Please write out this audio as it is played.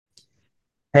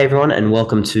Hey everyone, and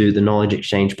welcome to the Knowledge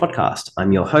Exchange podcast.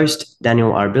 I'm your host,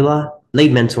 Daniel Arbilla,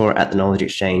 lead mentor at the Knowledge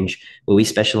Exchange, where we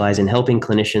specialize in helping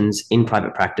clinicians in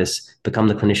private practice become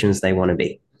the clinicians they want to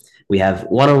be. We have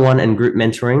one-on-one and group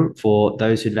mentoring for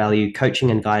those who value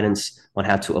coaching and guidance on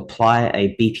how to apply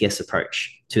a BPS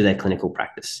approach to their clinical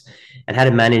practice and how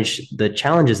to manage the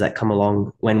challenges that come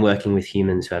along when working with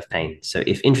humans who have pain. So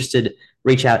if interested,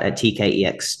 reach out at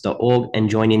tkex.org and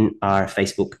join in our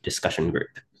Facebook discussion group.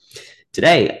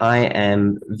 Today, I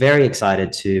am very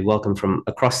excited to welcome from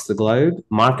across the globe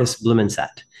Marcus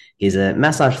Blumensaat. He's a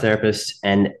massage therapist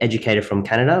and educator from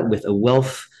Canada with a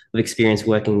wealth of experience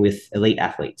working with elite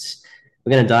athletes.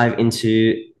 We're going to dive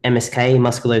into MSK,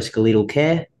 musculoskeletal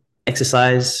care,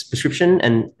 exercise prescription,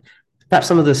 and perhaps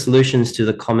some of the solutions to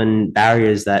the common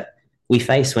barriers that we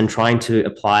face when trying to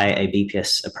apply a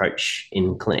BPS approach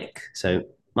in clinic. So,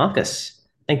 Marcus,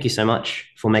 thank you so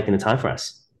much for making the time for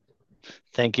us.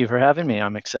 Thank you for having me.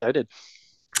 I'm excited.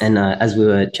 And as we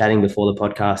were chatting before the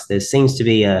podcast, there seems to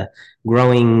be a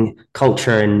growing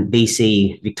culture in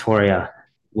BC, Victoria,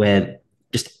 where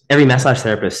just every massage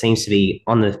therapist seems to be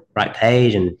on the right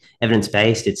page and evidence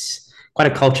based. It's quite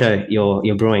a culture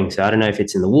you're brewing. So I don't know if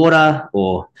it's in the water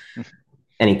or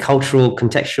any cultural,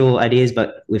 contextual ideas,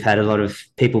 but we've had a lot of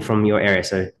people from your area,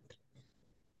 so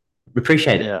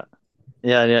appreciate it. Yeah.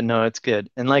 Yeah, no, it's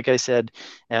good. And like I said,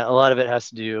 a lot of it has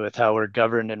to do with how we're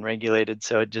governed and regulated.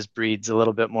 So it just breeds a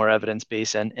little bit more evidence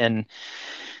base. And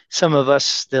some of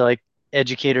us, the like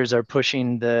educators, are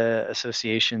pushing the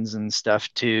associations and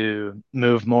stuff to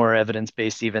move more evidence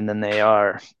based even than they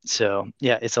are. So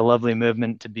yeah, it's a lovely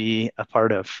movement to be a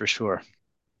part of for sure.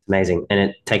 Amazing, and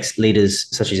it takes leaders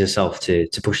such as yourself to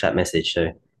push that message.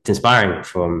 So it's inspiring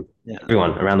from Yeah,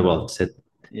 everyone around the world. So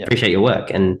yeah. appreciate your work.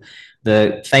 And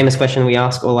the famous question we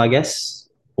ask all our guests,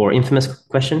 or infamous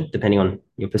question, depending on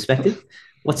your perspective,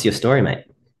 what's your story, mate?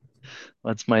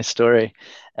 What's my story?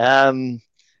 Um,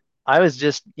 I was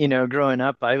just, growing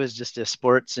up, I was just a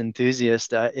sports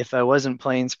enthusiast. If I wasn't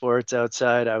playing sports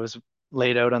outside, I was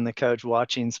laid out on the couch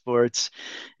watching sports.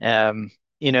 And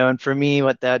for me,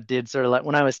 what that did sort of like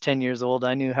when I was 10 years old,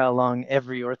 I knew how long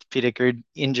every orthopedic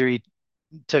injury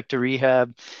took to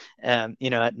rehab. At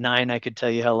 9, I could tell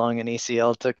you how long an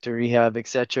ACL took to rehab,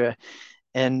 etc.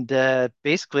 And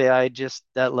basically,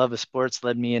 that love of sports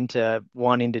led me into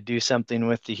wanting to do something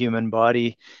with the human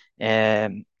body.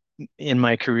 And in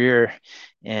my career,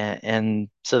 and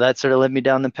so that sort of led me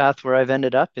down the path where I've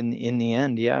ended up in the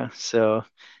end. Yeah. So,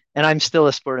 and I'm still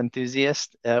a sport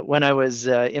enthusiast. When I was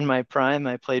in my prime,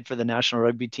 I played for the national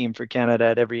rugby team for Canada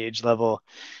at every age level,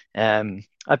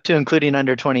 up to including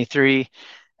under 23.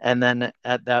 And then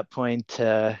at that point,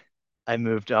 I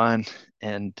moved on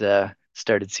and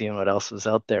started seeing what else was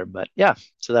out there. But yeah,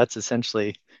 so that's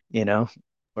essentially, you know,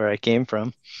 where I came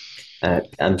from.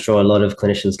 I'm sure a lot of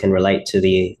clinicians can relate to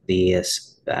the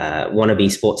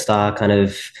wannabe sports star kind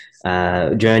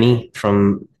of journey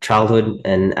from childhood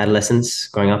and adolescence,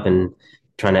 growing up and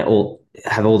trying to all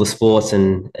have all the sports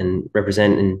and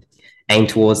represent and aim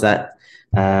towards that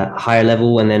higher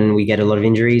level. And then we get a lot of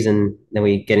injuries, and then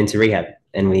we get into rehab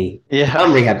and we Yeah.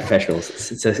 become rehab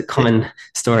professionals. It's a common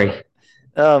story.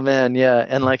 Oh man, yeah.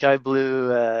 And like I've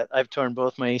torn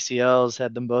both my ACLs,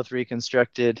 had them both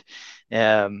reconstructed.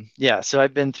 Yeah, so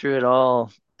I've been through it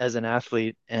all as an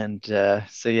athlete. And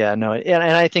so yeah, no, and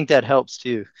I think that helps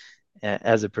too,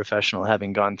 as a professional,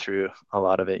 having gone through a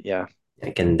lot of it. Yeah. I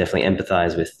can definitely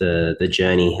empathize with the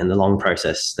journey and the long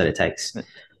process that it takes.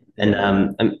 And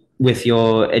Yeah. with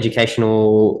your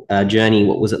educational journey,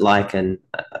 what was it like? And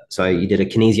so you did a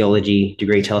kinesiology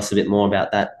degree. Tell us a bit more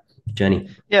about that journey.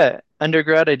 Yeah,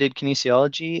 undergrad, I did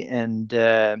kinesiology and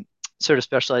sort of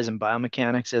specialized in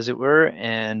biomechanics, as it were.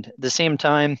 And at the same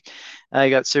time,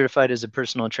 I got certified as a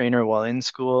personal trainer while in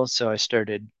school. So I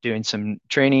started doing some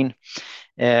training.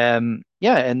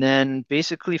 Yeah, and then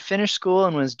basically finished school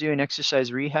and was doing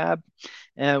exercise rehab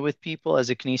with people as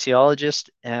a kinesiologist.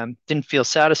 Didn't feel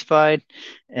satisfied.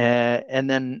 And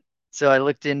then so I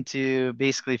looked into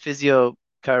basically physio,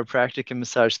 chiropractic, and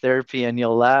massage therapy, and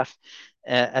you'll laugh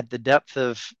at the depth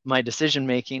of my decision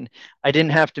making. I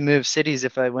didn't have to move cities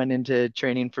if I went into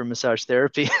training for massage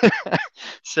therapy.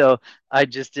 So I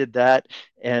just did that.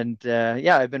 And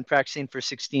yeah, I've been practicing for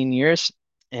 16 years.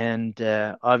 And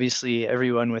obviously,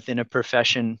 everyone within a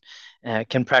profession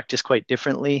can practice quite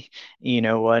differently.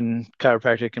 One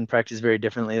chiropractor can practice very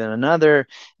differently than another.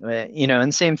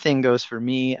 And same thing goes for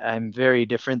me. I'm very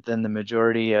different than the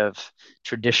majority of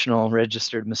traditional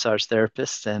registered massage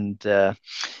therapists. And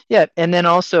yeah, and then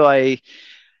also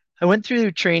I went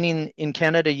through training in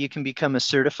Canada. You can become a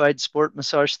certified sport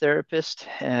massage therapist.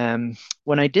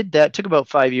 When I did that, it took about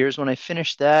 5 years. When I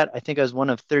finished that, I think I was one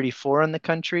of 34 in the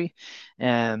country.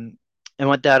 Um, and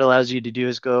what that allows you to do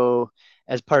is go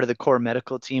as part of the core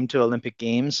medical team to Olympic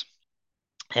Games.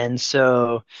 And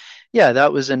so, yeah,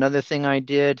 that was another thing I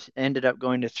did. Ended up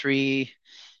going to three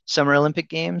Summer Olympic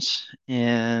Games.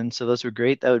 And so those were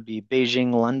great. That would be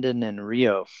Beijing, London, and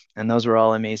Rio. And those were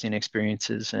all amazing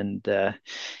experiences. And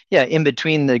yeah, in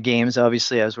between the games,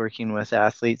 obviously, I was working with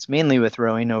athletes, mainly with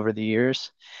rowing over the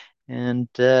years. And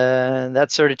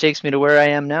that sort of takes me to where I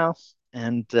am now.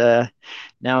 And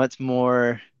now it's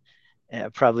more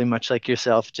probably much like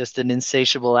yourself, just an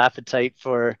insatiable appetite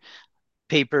for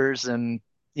papers and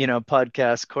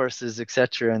podcast courses,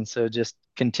 etc. And so just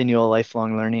continual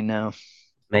lifelong learning now.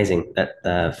 Amazing.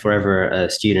 That forever a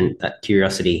student, that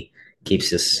curiosity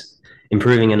keeps Yeah. us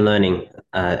improving and learning.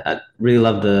 I really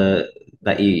love the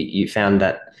that you found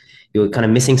that you were kind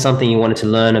of missing something. You wanted to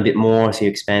learn a bit more, so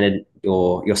you expanded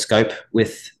your scope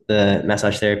with the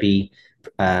massage therapy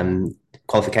um,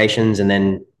 qualifications, and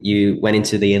then you went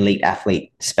into the elite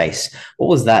athlete space. What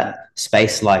was Yeah. that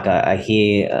space like? I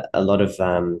hear a lot of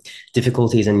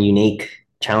difficulties and unique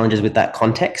challenges with that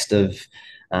context of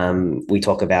we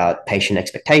talk about patient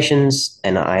expectations,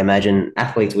 and I imagine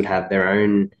athletes would have their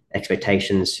own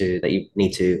expectations that you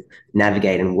need to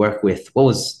navigate and work with. What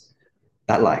was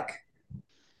that like?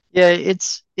 Yeah,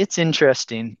 it's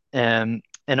interesting. And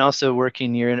also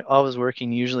working, you're always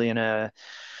working usually in a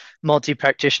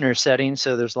multi-practitioner setting,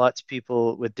 so there's lots of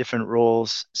people with different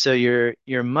roles. So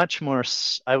you're much more,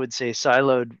 I would say,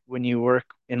 siloed when you work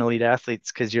in elite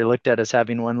athletes because you're looked at as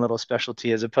having one little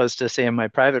specialty, as opposed to, say, in my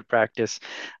private practice,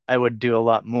 I would do a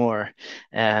lot more.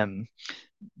 Um,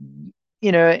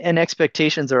 and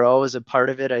expectations are always a part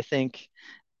of it. I think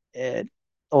it,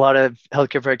 a lot of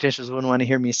healthcare practitioners wouldn't want to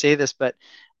hear me say this, but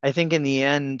I think in the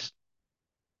end,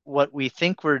 what we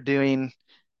think we're doing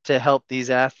to help these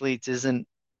athletes isn't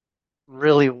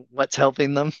really what's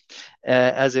helping them,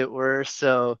 as it were.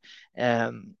 So,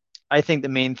 um, I think the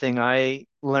main thing I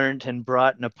learned and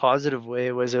brought in a positive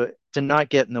way was to not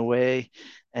get in the way,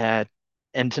 uh,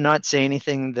 and to not say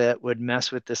anything that would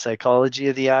mess with the psychology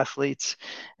of the athletes.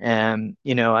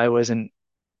 I wasn't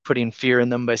putting fear in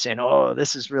them by saying, "Oh,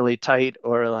 this is really tight,"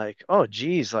 or like, "Oh,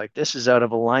 geez, like this is out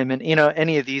of alignment."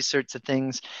 Any of these sorts of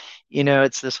things.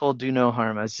 It's this whole do no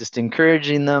harm. I was just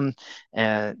encouraging them,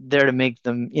 there to make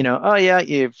them, "Oh yeah,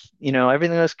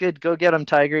 everything looks good. Go get them,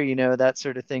 Tiger." That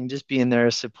sort of thing. Just being there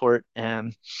as support.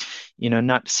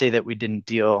 Not to say that we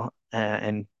didn't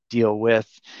and deal with,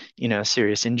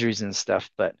 serious injuries and stuff,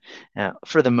 but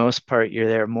for the most part, you're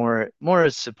there more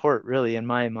as support, really, in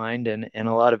my mind, and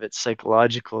a lot of it's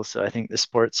psychological. So I think the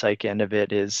sports psych end of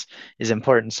it is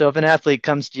important. So if an athlete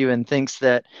comes to you and thinks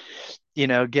that,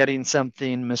 getting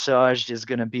something massaged is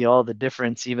going to be all the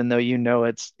difference, even though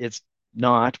it's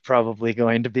not probably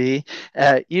going to be,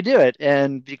 you do it,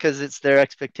 and because it's their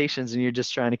expectations, and you're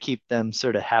just trying to keep them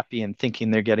sort of happy and thinking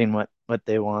they're getting what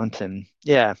they want. And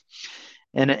yeah,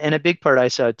 and a big part I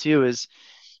saw too is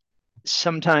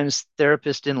sometimes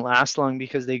therapists didn't last long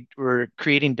because they were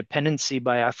creating dependency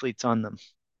by athletes on them,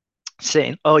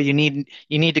 saying, "Oh, you need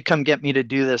to come get me to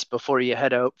do this before you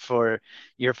head out for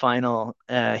your final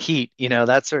heat,"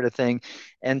 that sort of thing.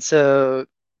 And so,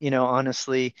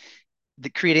 honestly,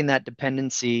 creating that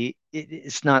dependency,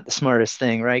 it's not the smartest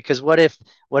thing, right? Because what if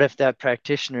that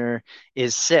practitioner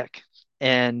is sick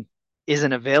and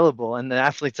isn't available, and the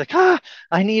athlete's like,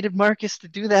 I needed Marcus to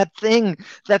do that thing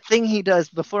he does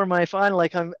before my final,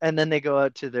 like, and then they go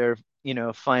out to their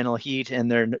final heat,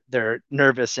 and they're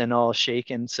nervous and all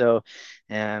shaken. So,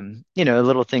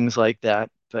 little things like that.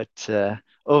 But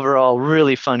overall,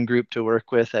 really fun group to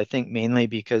work with. I think mainly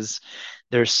because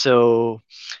they're so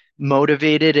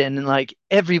motivated, and like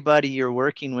everybody you're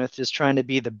working with is trying to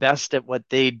be the best at what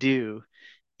they do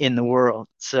in the world.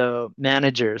 So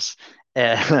managers,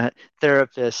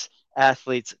 therapists,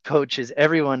 athletes, coaches,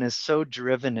 everyone is so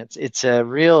driven. It's a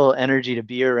real energy to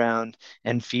be around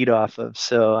and feed off of.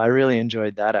 So I really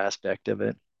enjoyed that aspect of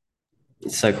it.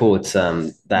 It's so cool. It's Yeah.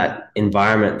 that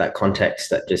environment, that context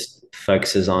that just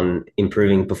focuses on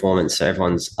improving performance, so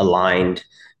everyone's aligned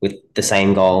with the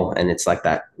same goal, and it's like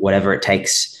that whatever it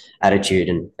takes attitude.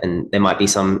 And there might be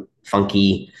some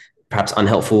funky, perhaps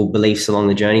unhelpful beliefs along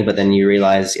the journey, but then you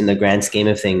realize in the grand scheme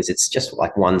of things, it's just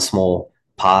like one small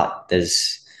part.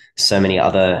 There's so many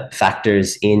other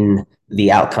factors in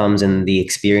the outcomes and the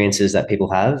experiences that people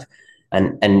have,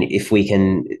 and if we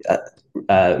can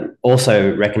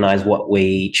also recognize what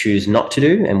we choose not to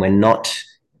do, and we're not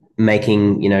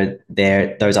making,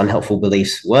 those unhelpful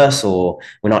beliefs worse, or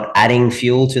we're not adding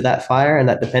fuel to that fire and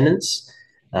that dependence.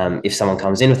 If someone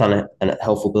comes in with an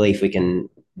unhelpful belief, we can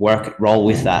roll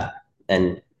with that.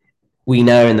 And we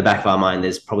know in the back of our mind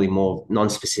there's probably more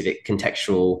non-specific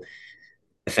contextual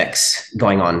effects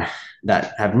going on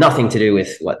that have nothing to do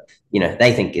with what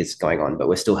they think is going on, but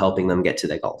we're still helping them get to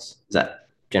their goals. Is that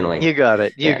generally? You got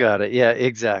it. You Yeah. got it. Yeah,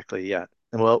 exactly. Yeah.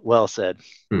 Well said.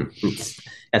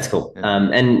 That's cool. Yeah.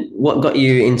 And what got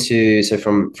you into, so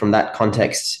from that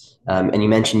context, and you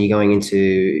mentioned you're going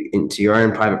into your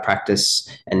own private practice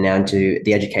and now into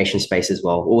the education space as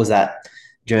well. What was that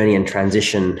journey and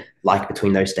transition like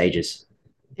between those stages?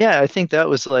 Yeah, I think that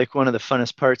was like one of the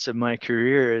funnest parts of my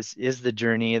career is the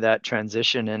journey, that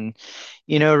transition. And,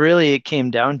 really it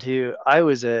came down to I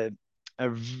was a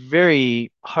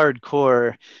very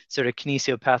hardcore sort of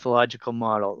kinesiopathological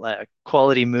model. Like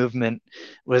quality movement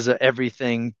was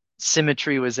everything,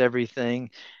 symmetry was everything.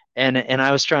 And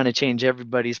I was trying to change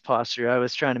everybody's posture. I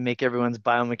was trying to make everyone's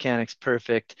biomechanics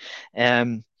perfect.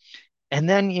 Um, and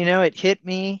then, it hit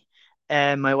me.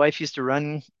 And my wife used to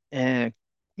run, uh,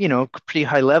 pretty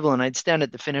high level. And I'd stand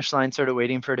at the finish line, sort of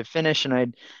waiting for her to finish.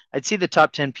 And I'd see the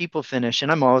top 10 people finish. And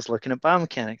I'm always looking at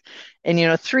biomechanics.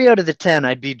 And, 3 out of the 10,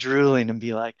 I'd be drooling and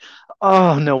be like,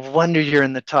 oh, no wonder you're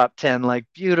in the top 10. Like,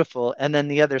 beautiful. And then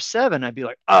the other seven, I'd be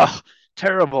like, oh,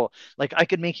 terrible. Like, I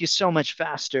could make you so much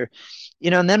faster.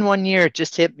 And then one year it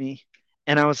just hit me.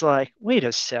 And I was like, wait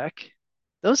a sec.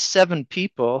 Those seven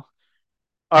people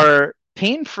are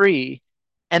pain free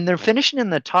and they're finishing in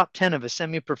the top 10 of a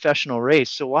semi-professional race.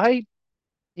 So why,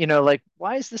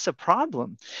 why is this a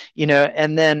problem?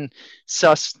 And then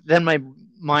my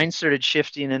mind started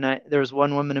shifting. And there was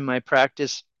one woman in my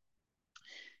practice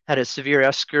had a severe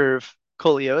S curve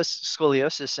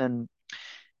scoliosis. And,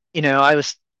 I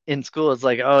was in school, it's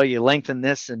like, oh, you lengthen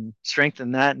this and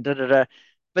strengthen that and da da da.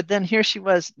 But then here she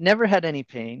was, never had any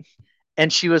pain.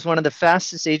 And she was one of the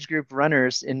fastest age group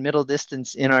runners in middle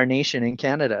distance in our nation in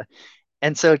Canada.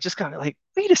 And so it just got me like,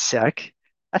 wait a sec.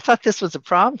 I thought this was a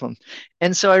problem.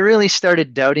 And so I really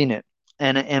started doubting it.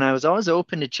 And I was always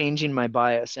open to changing my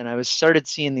bias. And I was started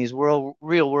seeing these real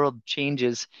world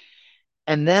changes.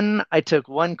 And then I took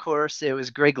one course. It was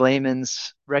Greg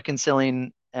Lehman's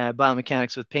Reconciling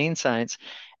Biomechanics with Pain Science.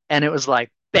 And it was like,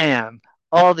 bam,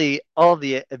 all the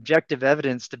objective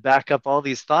evidence to back up all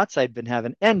these thoughts I'd been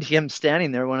having, and him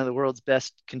standing there, one of the world's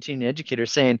best continuing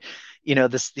educators, saying,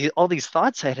 all these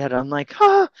thoughts I'd had. I'm like,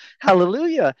 ah,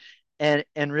 hallelujah. And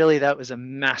really that was a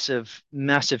massive,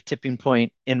 massive tipping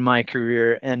point in my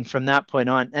career. And from that point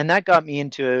on, and that got me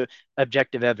into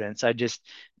objective evidence.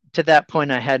 To that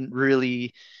point, I hadn't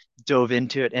really dove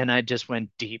into it, and I just went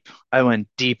deep. I went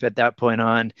deep at that point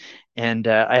on, and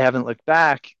I haven't looked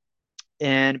back.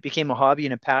 And it became a hobby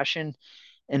and a passion.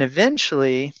 And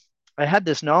eventually, I had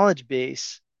this knowledge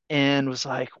base and was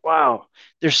like, wow,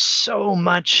 there's so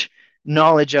much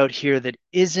knowledge out here that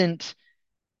isn't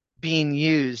being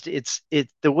used. It's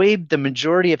the way the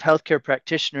majority of healthcare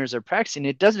practitioners are practicing.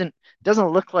 It doesn't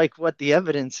look like what the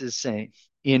evidence is saying,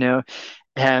 you know.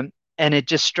 And it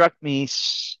just struck me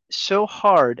so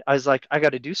hard. I was like, I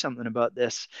got to do something about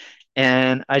this.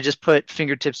 And I just put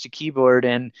fingertips to keyboard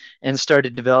and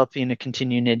started developing a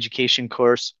continuing education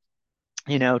course,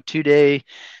 2-day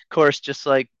course, just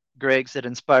like Greg's, that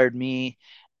inspired me.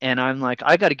 And I'm like,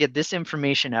 I got to get this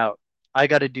information out. I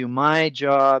got to do my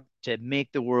job to make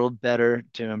the world better,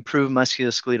 to improve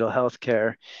musculoskeletal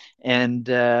healthcare. And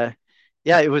yeah,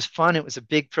 it was fun. It was a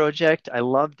big project. I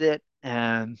loved it.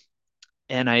 And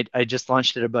I just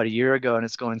launched it about a year ago, and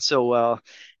it's going so well.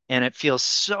 And it feels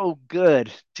so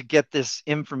good to get this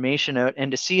information out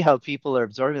and to see how people are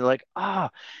absorbing it. Like,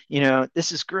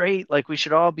 this is great. Like, we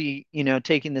should all be,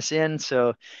 taking this in.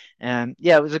 So,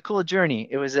 yeah, it was a cool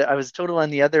journey. I was total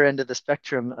on the other end of the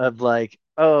spectrum of like,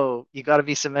 oh, you got to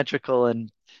be symmetrical and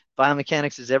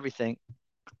biomechanics is everything.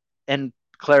 And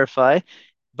clarify,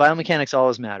 biomechanics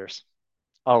always matters.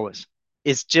 Always.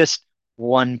 It's just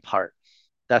one part.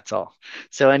 That's all.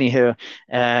 So anywho,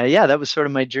 yeah, that was sort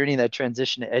of my journey, that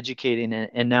transition to educating,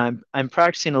 and now I'm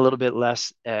practicing a little bit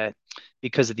less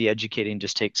because of the educating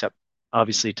just takes up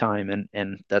obviously time,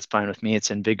 and that's fine with me.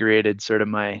 It's invigorated sort of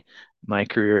my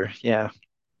career. Yeah.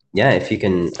 Yeah, if you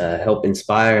can help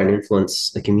inspire and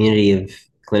influence the community of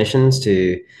clinicians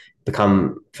to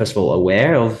become, first of all,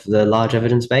 aware of the large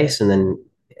evidence base, and then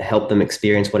help them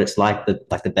experience what it's like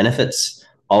the benefits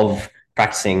of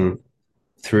practicing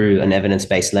through an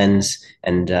evidence-based lens,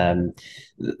 and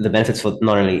the benefits for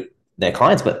not only their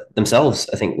clients but themselves.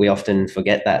 I think we often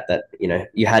forget that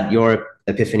you had your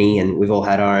epiphany, and we've all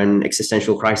had our own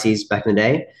existential crises back in the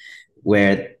day,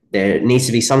 where there needs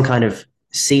to be some kind of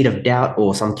seed of doubt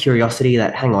or some curiosity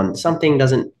that, hang on, something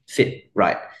doesn't fit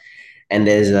right. And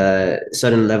there's a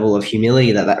certain level of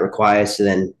humility that that requires to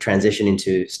then transition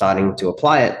into starting to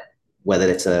apply it, whether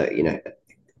it's a,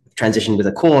 transition with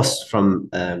a course from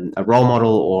a role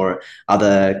model or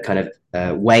other kind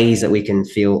of ways that we can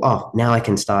feel, oh, now I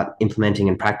can start implementing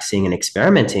and practicing and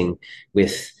experimenting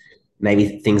with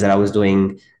maybe things that I was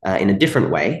doing in a different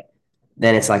way.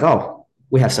 Then it's like, oh,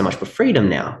 we have so much more freedom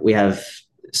now. We have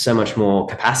so much more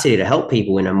capacity to help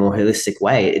people in a more holistic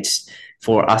way. It's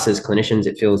for us as clinicians,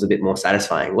 it feels a bit more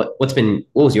satisfying. What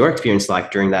was your experience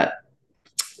like during that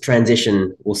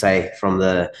transition, we'll say, from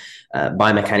the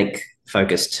biomechanic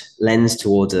focused lens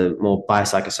towards a more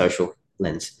biopsychosocial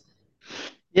lens?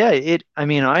 Yeah, I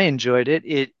mean, I enjoyed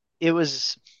it. It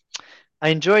was I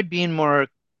enjoyed being more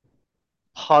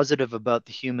positive about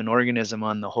the human organism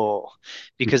on the whole,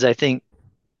 because I think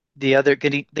the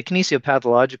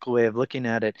kinesiopathological way of looking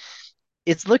at it,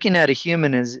 it's looking at a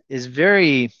human is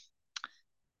very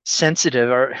sensitive,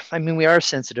 or I mean, we are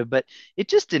sensitive, but it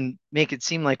just didn't make it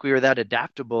seem like we were that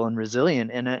adaptable and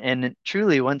resilient. And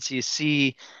truly, once you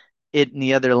see it in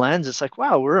the other lens, it's like,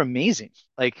 wow, we're amazing.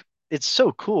 Like, it's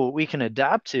so cool we can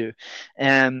adapt to.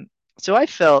 And so I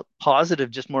felt positive,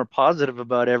 just more positive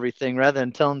about everything rather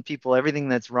than telling people everything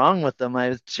that's wrong with them.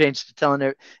 I changed to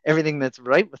telling everything that's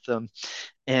right with them.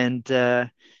 And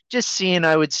just seeing,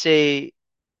 I would say,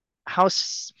 how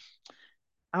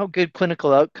how good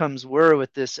clinical outcomes were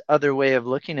with this other way of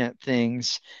looking at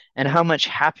things, and how much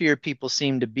happier people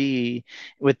seem to be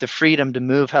with the freedom to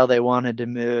move how they wanted to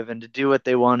move and to do what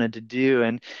they wanted to do,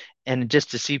 and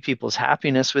just to see people's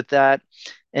happiness with that.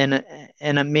 And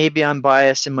maybe I'm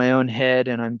biased in my own head,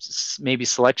 and I'm maybe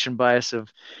selection bias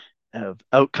of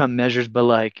outcome measures, but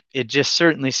like, it just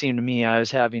certainly seemed to me I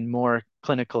was having more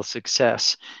clinical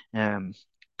success, um,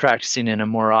 practicing in a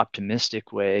more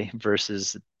optimistic way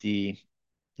versus the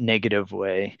negative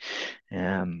way.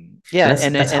 And Yeah, that's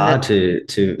and hard then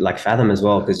to like fathom as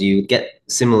well, because you get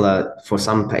similar for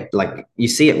some like you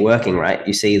see it working, right?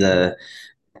 You see the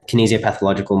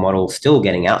kinesiopathological model still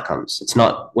getting outcomes. It's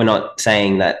not, we're not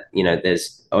saying that,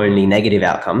 there's only negative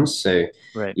outcomes. So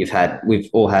right. we've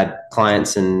all had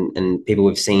clients and people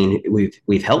we've seen,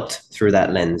 we've helped through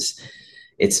that lens.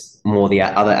 It's more the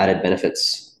other added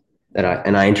benefits that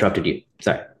I interrupted you.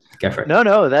 Sorry, go for it.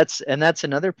 No, that's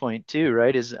another point too,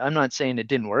 right? Is I'm not saying it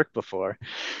didn't work before.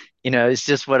 It's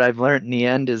just what I've learned in the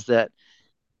end is that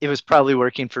it was probably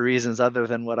working for reasons other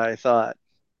than what I thought.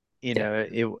 Yeah.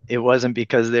 It wasn't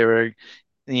because they were,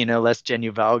 less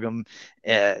genu valgum.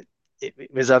 It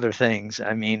was other things.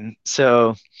 I mean,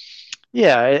 so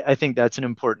yeah, I think that's an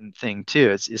important thing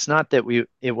too. It's not that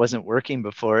it wasn't working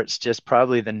before. It's just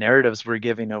probably the narratives we're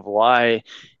giving of why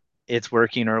it's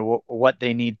working, or what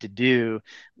they need to do,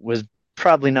 was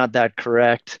probably not that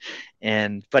correct.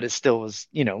 And but it still was,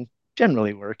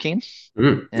 generally working.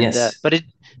 And Yes. but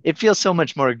it feels so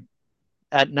much more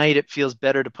at night. It feels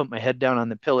better to put my head down on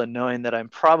the pillow knowing that I'm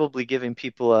probably giving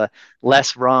people a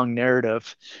less wrong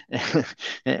narrative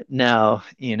now,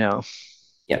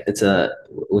 Yeah,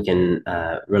 we can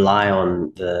rely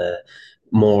on the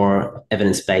more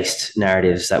evidence-based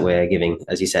narratives that we're giving.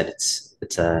 As you said, it's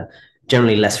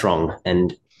generally less wrong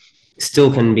and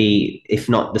still can be, if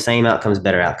not the same outcomes,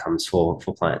 better outcomes for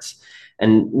clients.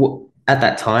 And at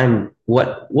that time,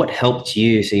 what helped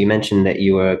you? So you mentioned that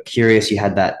you were curious, you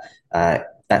had uh,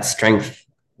 that strength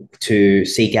to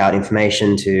seek out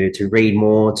information, to read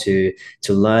more, to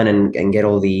learn and get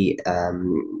all the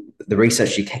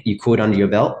research you could under your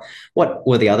belt. What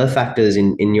were the other factors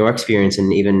in your experience,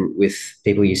 and even with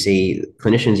people you see,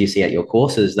 clinicians you see at your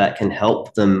courses, that can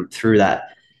help them through that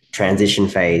transition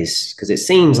phase? Because it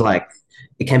seems like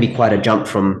it can be quite a jump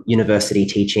from university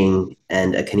teaching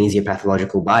and a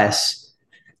kinesiopathological bias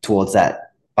towards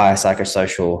that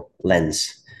biopsychosocial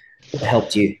lens. What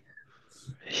helped you?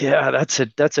 Yeah,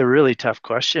 that's a really tough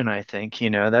question, I think.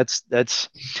 That's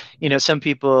some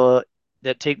people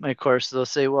that take my course, they'll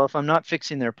say, well, if I'm not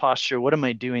fixing their posture, what am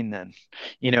I doing then?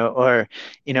 Or,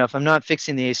 if I'm not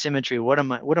fixing the asymmetry, what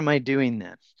am I doing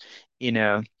then? You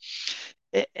know,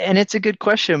 and it's a good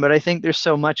question, but I think there's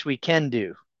so much we can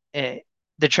do. Eh,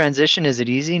 The transition, is it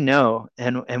easy? No.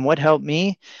 And what helped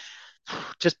me?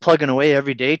 Just plugging away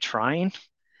every day, trying,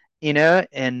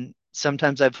 and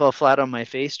sometimes I fell flat on my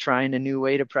face trying a new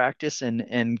way to practice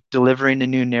and delivering a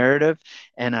new narrative,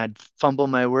 and I'd fumble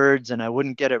my words and I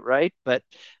wouldn't get it right, but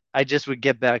I just would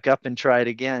get back up and try it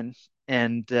again.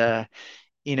 And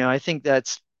I think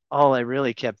that's all I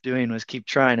really kept doing, was keep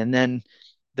trying. And then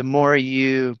the more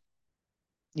you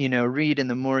read, and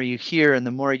the more you hear, and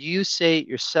the more you say it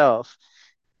yourself,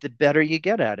 the better you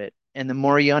get at it and the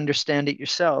more you understand it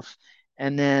yourself.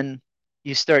 And then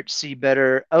you start to see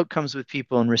better outcomes with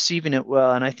people and receiving it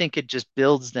well. And I think it just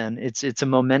builds then. It's a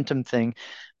momentum thing,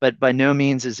 but by no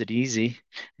means is it easy.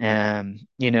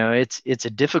 It's a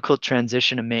difficult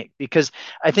transition to make because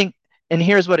I think, and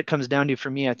here's what it comes down to for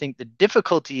me. I think the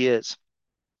difficulty is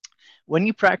when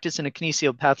you practice in a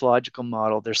kinesiopathological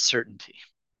model, there's certainty,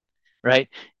 right?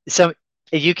 So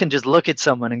you can just look at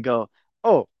someone and go,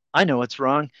 "Oh, I know what's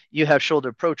wrong. You have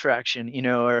shoulder protraction,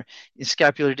 or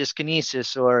scapular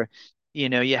dyskinesis, or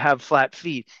you have flat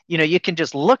feet." You can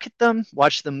just look at them,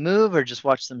 watch them move, or just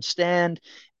watch them stand,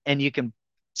 and you can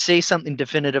say something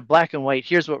definitive, black and white.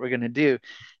 Here's what we're going to do.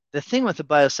 The thing with the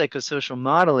biopsychosocial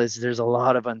model is there's a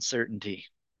lot of uncertainty,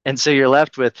 and so you're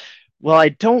left with, well, I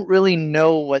don't really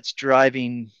know what's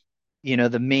driving,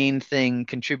 the main thing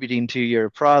contributing to your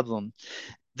problem.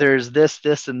 There's this,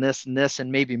 and this, and this,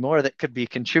 and maybe more that could be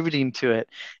contributing to it.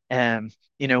 And,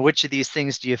 which of these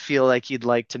things do you feel like you'd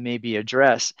like to maybe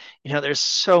address? There's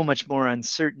so much more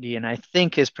uncertainty. And I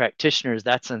think as practitioners,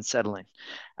 that's unsettling.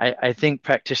 I think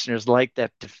practitioners like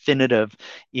that definitive,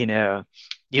 you know,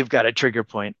 you've got a trigger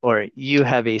point, or you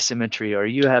have asymmetry, or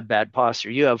you have bad posture,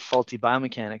 you have faulty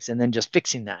biomechanics, and then just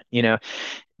fixing that. The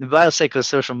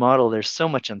biopsychosocial model, there's so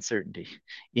much uncertainty,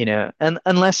 and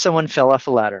unless someone fell off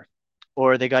a ladder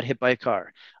or they got hit by a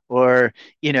car or,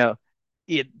 you know,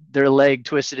 their leg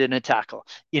twisted in a tackle,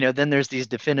 then there's these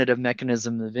definitive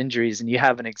mechanisms of injuries and you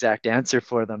have an exact answer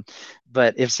for them.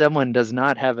 But if someone does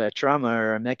not have a trauma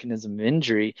or a mechanism of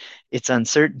injury, it's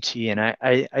uncertainty. And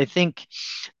I think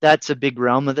that's a big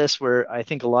realm of this where I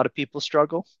think a lot of people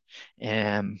struggle.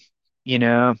 And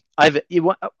I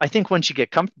think once you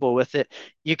get comfortable with it,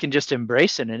 you can just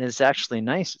embrace it, and it's actually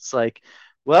nice. It's like,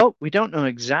 well, we don't know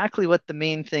exactly what the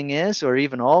main thing is, or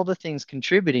even all the things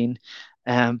contributing,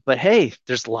 but hey,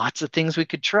 there's lots of things we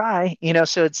could try.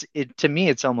 So to me,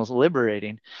 it's almost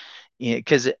liberating.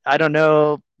 Because I don't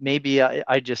know, maybe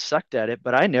I just sucked at it,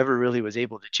 but I never really was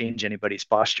able to change anybody's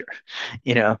posture.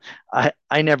 You know,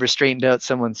 I never straightened out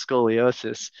someone's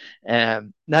scoliosis.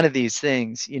 None of these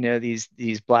things,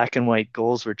 these black and white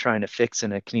goals we're trying to fix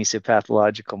in a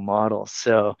kinesiopathological model.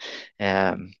 So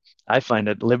I find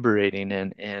it liberating,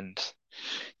 and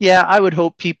yeah, I would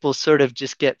hope people sort of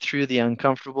just get through the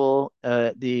uncomfortable,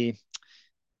 the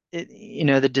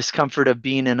discomfort of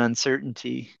being in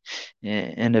uncertainty,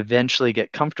 and eventually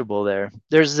get comfortable there.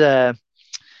 There's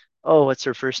what's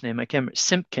her first name? I can't remember.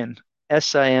 Simpkin,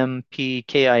 Simpkin.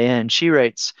 She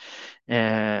writes,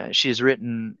 she's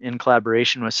written in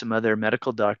collaboration with some other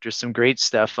medical doctors, some great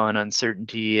stuff on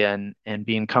uncertainty and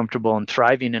being comfortable and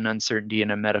thriving in uncertainty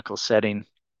in a medical setting.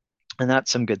 And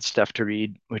that's some good stuff to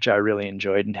read, which I really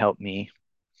enjoyed and helped me.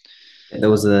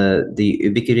 There was the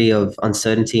ubiquity of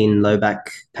uncertainty in low back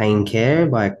pain care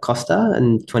by Costa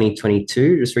in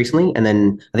 2022, just recently. And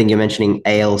then I think you're mentioning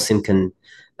A.L. Simkin,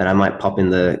 that I might pop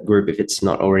in the group if it's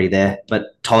not already there.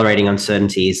 But tolerating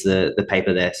uncertainty is the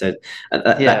paper there. So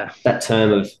Yeah. that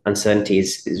term of uncertainty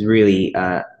is really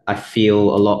I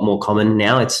feel a lot more common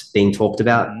now. It's being talked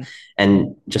about, Hmm.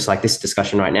 and just like this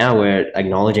discussion right now, we're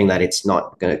acknowledging that it's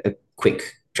not a quick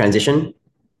transition.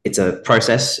 It's a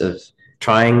process of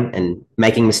trying and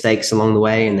making mistakes along the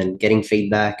way, and then getting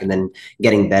feedback, and then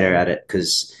getting better at it.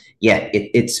 Because yeah,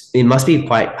 it must be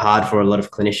quite hard for a lot of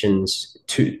clinicians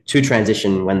to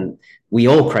transition when we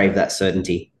all crave that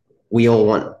certainty. We all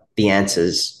want the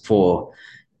answers for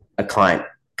a client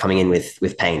coming in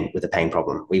with pain, with a pain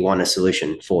problem. We want a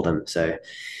solution for them. So Yeah.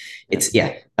 it's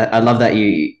yeah, I love that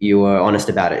you were honest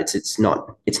about it. It's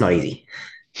not easy.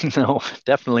 No,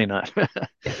 definitely not. Yeah.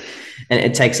 And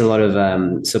it takes a lot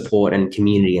of support and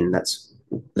community, and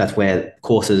that's where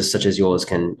courses such as yours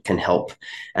can help.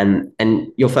 And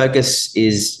your focus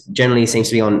is generally seems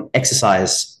to be on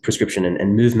exercise prescription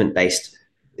and movement based.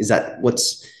 Is that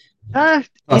what's tell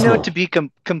us To more? be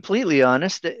completely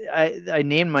honest, I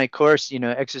named my course,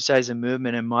 exercise and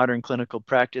movement and modern clinical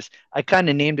practice. I kind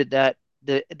of named it that.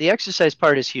 The exercise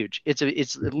part is huge. It's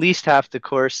at least half the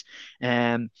course,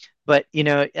 but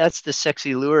that's the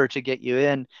sexy lure to get you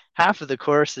in. Half of the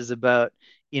course is about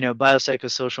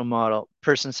biopsychosocial model,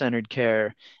 person-centered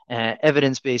care,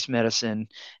 evidence-based medicine,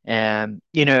 and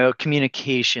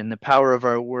communication, the power of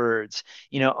our words.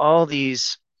 All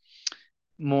these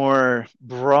more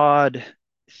broad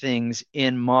things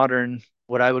in modern,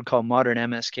 what I would call modern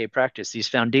MSK practice, these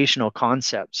foundational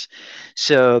concepts.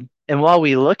 So, and while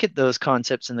we look at those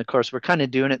concepts in the course, we're kind of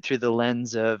doing it through the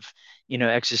lens of,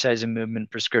 exercise and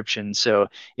movement prescription. So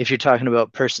if you're talking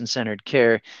about person-centered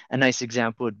care, a nice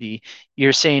example would be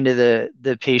you're saying to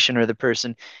the patient or the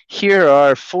person, here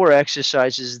are 4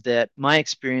 exercises that my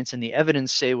experience and the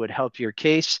evidence say would help your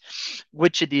case.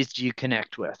 Which of these do you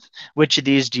connect with? Which of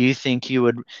these do you think you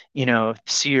would,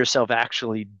 see yourself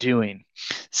actually doing?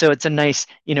 So it's a nice,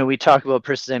 we talk about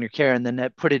person-centered care and then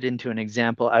that put it into an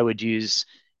example. I would use,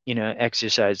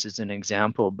 exercise as an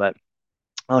example, but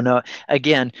oh no,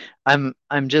 again, I'm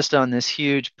just on this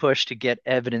huge push to get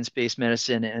evidence-based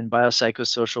medicine and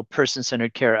biopsychosocial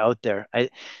person-centered care out there.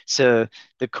 So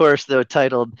the course, though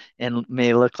titled and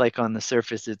may look like on the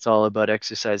surface it's all about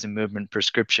exercise and movement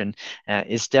prescription,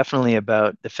 is definitely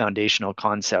about the foundational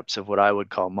concepts of what I would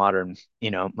call modern,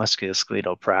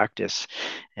 musculoskeletal practice.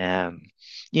 Um,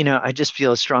 I just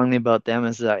feel as strongly about them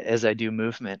as I do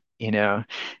movement. I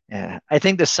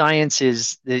think the science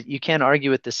is that you can't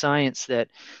argue with the science that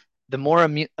the more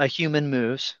a human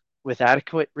moves with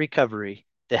adequate recovery,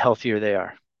 the healthier they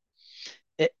are.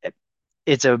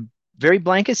 It's a very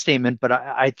blanket statement, but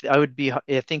I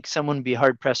think someone would be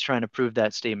hard pressed trying to prove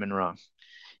that statement wrong.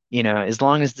 As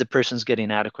long as the person's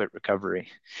getting adequate recovery.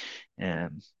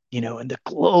 And and the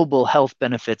global health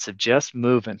benefits of just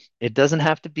moving. It doesn't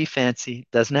have to be fancy,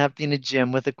 it doesn't have to be in a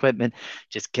gym with equipment.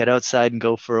 Just get outside and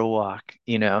go for a walk.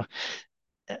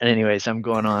 Anyways, I'm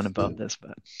going on about this,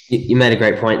 but You made a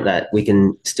great point that we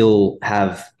can still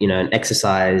have, an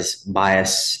exercise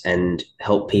bias and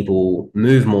help people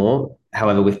move more.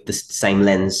 However, with the same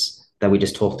lens that we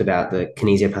just talked about, the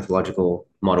kinesiopathological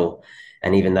model,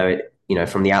 and even though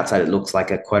from the outside it looks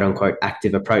like a quote unquote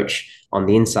active approach, on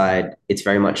the inside it's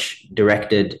very much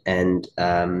directed and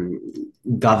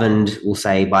governed, we'll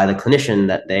say, by the clinician,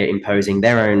 that they're imposing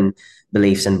their own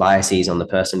beliefs and biases on the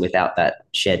person without that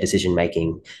shared decision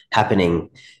making happening.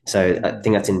 So I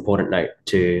think that's an important note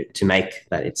to make,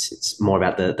 that it's more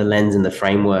about the lens and the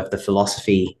framework, the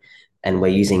philosophy, and we're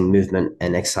using movement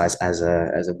and exercise as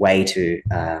a way to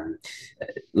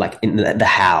like in the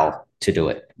how to do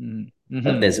it. But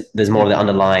mm-hmm. there's more of the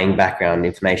underlying background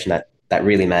information that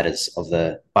really matters of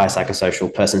the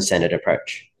biopsychosocial person centered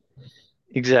approach.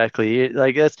 Exactly.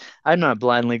 Like that's I'm not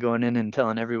blindly going in and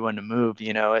telling everyone to move,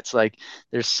 It's like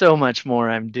there's so much more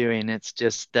I'm doing. It's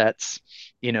just that's,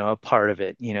 a part of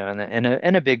it,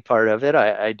 and a big part of it.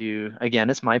 I do again,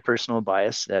 it's my personal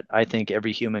bias that I think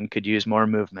every human could use more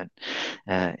movement.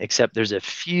 Except there's a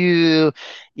few,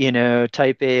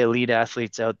 type A elite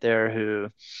athletes out there who,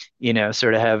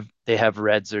 sort of have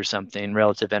REDS or something,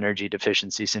 relative energy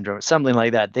deficiency syndrome, something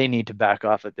like that. They need to back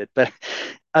off a bit. But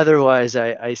otherwise,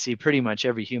 I see pretty much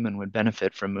every human would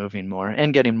benefit from moving more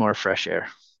and getting more fresh air.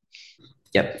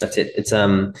 Yep, that's it.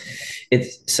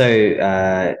 It's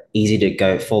so easy to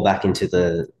go fall back into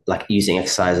the like using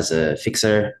exercise as a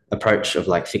fixer approach of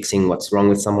like fixing what's wrong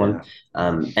with someone.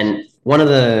 Yeah. And one of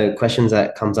the questions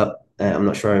that comes up, I'm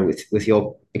not sure with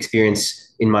your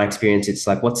experience. In my experience, it's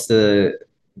like, what's the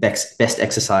best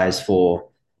exercise for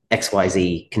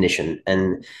XYZ condition?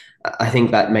 And I think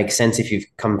that makes sense if you've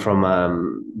come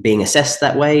from being assessed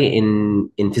that way in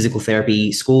physical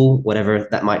therapy school, whatever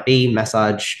that might be,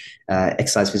 massage,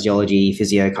 exercise physiology,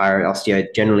 physio, chiro, osteo.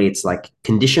 Generally, it's like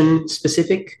condition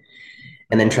specific,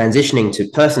 and then transitioning to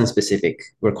person specific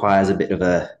requires a bit of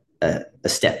a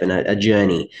step and a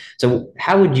journey. So,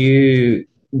 how would you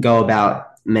go about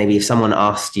maybe if someone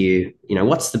asked you,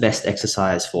 what's the best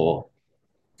exercise for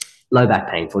low back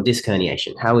pain, for disc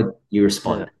herniation? How would you Yeah.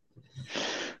 respond?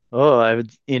 Oh, I would,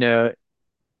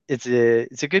 it's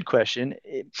a good question.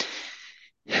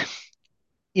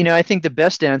 I think the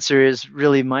best answer is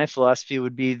really my philosophy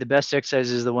would be the best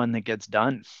exercise is the one that gets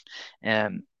done.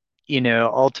 And,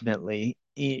 ultimately,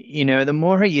 the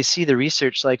more you see the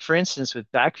research, like for instance, with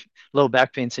low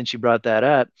back pain, since you brought that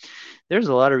up, there's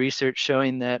a lot of research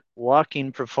showing that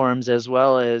walking performs as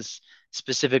well as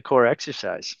specific core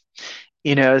exercise.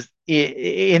 In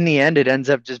the end, it ends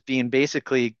up just being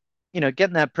basically,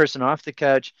 getting that person off the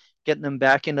couch, getting them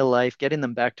back into life, getting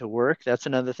them back to work. That's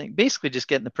another thing. Basically, just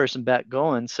getting the person back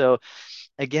going. So,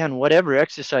 again, whatever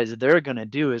exercise they're going to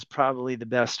do is probably the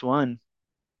best one.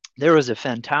 There was a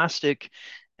fantastic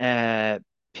uh,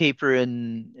 paper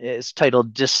in it's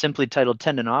titled just simply titled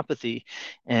tendinopathy,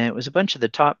 and it was a bunch of the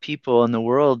top people in the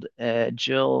world.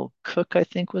 Jill Cook, I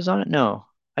think, was on it. No,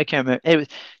 I can't remember. It was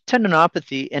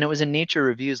tendinopathy, and it was in Nature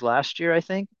Reviews last year, I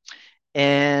think.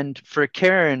 And for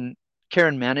care and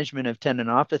management of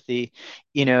tendinopathy,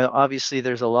 obviously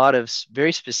there's a lot of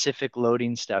very specific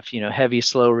loading stuff. Heavy,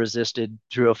 slow, resisted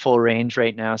through a full range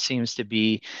right now seems to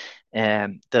be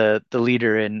the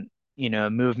leader in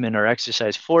movement or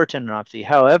exercise for tendinopathy.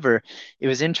 However, it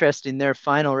was interesting. Their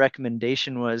final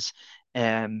recommendation was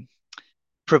um,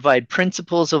 provide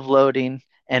principles of loading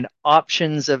and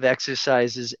options of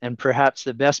exercises, and perhaps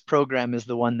the best program is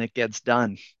the one that gets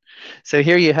done. So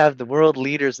here you have the world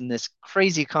leaders in this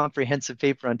crazy comprehensive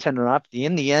paper on tendinopathy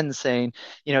in the end saying,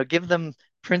 give them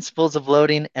principles of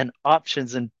loading and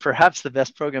options, and perhaps the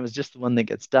best program is just the one that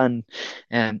gets done.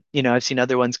 And, I've seen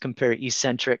other ones compare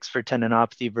eccentrics for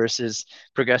tendinopathy versus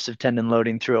progressive tendon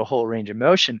loading through a whole range of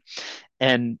motion.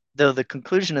 And though the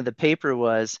conclusion of the paper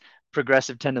was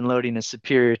progressive tendon loading is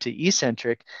superior to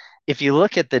eccentric, if you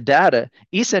look at the data,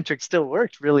 eccentric still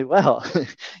worked really well.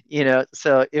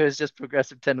 So it was just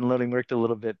progressive tendon loading worked a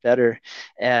little bit better.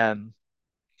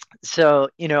 So,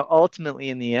 ultimately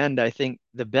in the end, I think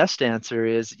the best answer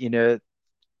is,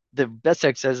 the best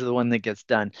exercise is the one that gets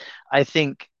done. I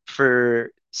think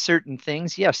for certain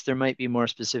things, yes, there might be more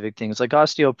specific things like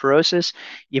osteoporosis.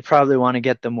 You probably want to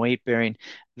get them weight bearing,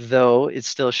 though it's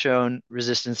still shown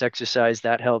resistance exercise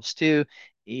that helps too,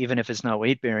 even if it's not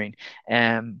weight bearing.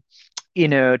 Um,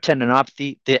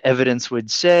 Tendinopathy, the evidence would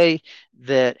say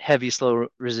that heavy, slow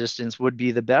resistance would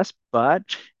be the best. But,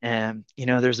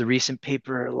 there's a recent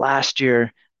paper last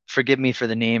year. Forgive me for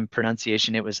the name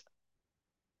pronunciation. It was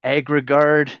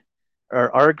Agregard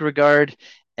or Argregard,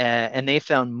 and they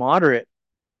found moderate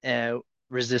uh,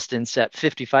 resistance at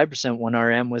 55%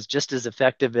 1RM was just as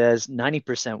effective as 90%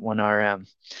 1RM.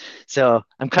 So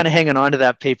I'm kind of hanging on to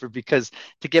that paper because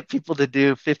to get people to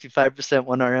do 55%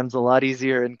 1RM is a lot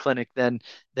easier in clinic than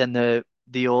the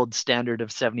old standard of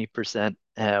 70%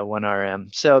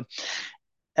 1RM. So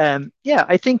yeah,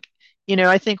 I think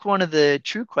one of the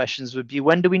true questions would be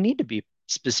when do we need to be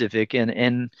specific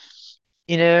and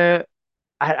you know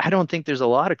I don't think there's a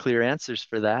lot of clear answers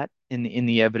for that in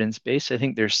the evidence base. I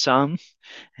think there's some,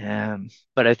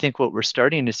 but I think what we're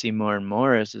starting to see more and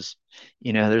more is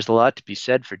there's a lot to be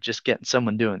said for just getting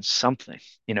someone doing something,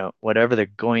 whatever they're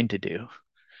going to do.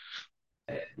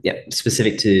 Yeah,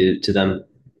 specific to them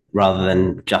rather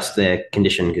than just their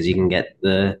condition, because you can get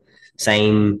the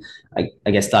same,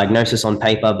 I guess, diagnosis on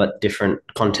paper, but different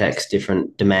context,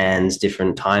 different demands,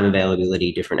 different time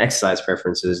availability, different exercise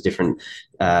preferences, different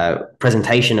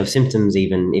presentation of symptoms,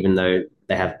 even though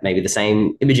they have maybe the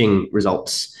same imaging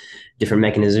results, different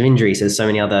mechanisms of injury. So there's so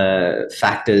many other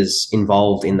factors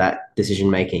involved in that decision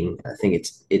making. I think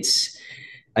it's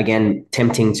again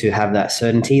tempting to have that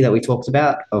certainty that we talked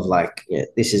about of like,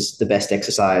 this is the best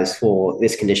exercise for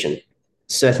this condition.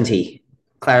 Certainty,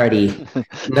 clarity,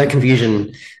 no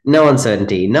confusion, no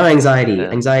uncertainty, no anxiety,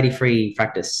 Yeah, anxiety free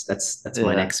practice. That's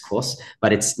my yeah, next course,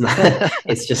 but it's not,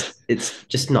 it's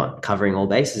just not covering all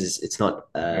bases. It's not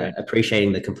right.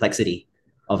 appreciating the complexity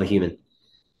of a human.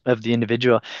 Of the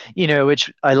individual,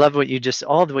 which I love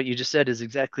all of what you just said is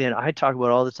exactly it. I talk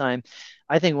about all the time.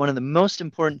 I think one of the most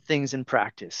important things in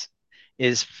practice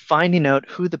is finding out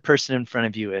who the person in front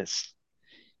of you is.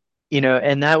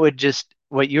 And that would just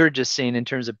what you're just saying in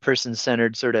terms of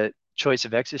person-centered sort of choice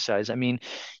of exercise. I mean,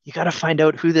 you got to find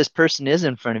out who this person is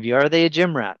in front of you. Are they a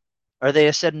gym rat? Are they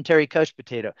a sedentary couch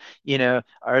potato?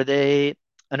 Are they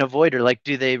an avoider? Like,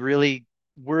 do they really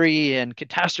worry and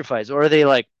catastrophize, or are they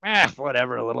like,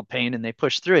 whatever, a little pain, and they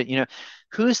push through it?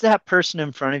 Who's that person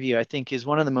in front of you? I think is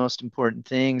one of the most important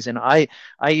things. And I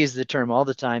use the term all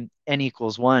the time, N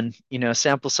equals one.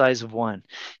 Sample size of one.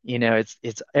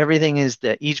 It's everything is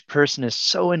that each person is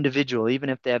so individual, even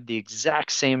if they have the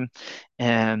exact same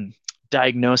um,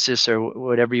 diagnosis or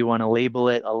whatever you want to label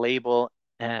it, a label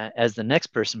as the next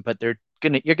person, but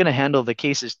you're gonna handle the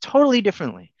cases totally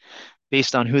differently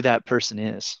based on who that person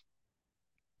is.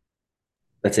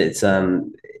 That's it. It's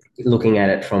looking at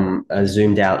it from a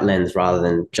zoomed out lens rather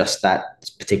than just that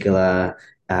particular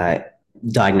uh,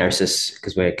 diagnosis,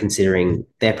 because we're considering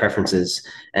their preferences.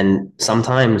 And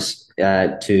sometimes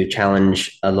to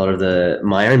challenge a lot of the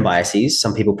my own biases,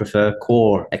 some people prefer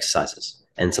core exercises,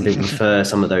 and some people prefer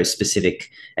some of those specific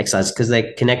exercises because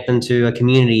they connect them to a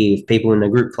community of people in a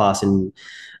group class. And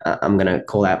I'm going to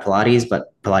call out Pilates,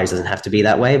 but Pilates doesn't have to be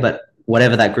that way. But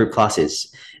whatever that group class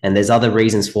is, and there's other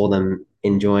reasons for them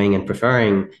enjoying and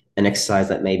preferring an exercise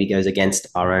that maybe goes against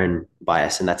our own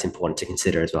bias, and that's important to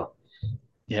consider as well.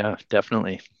 Yeah,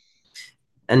 definitely.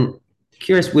 And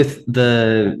curious with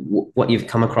the what you've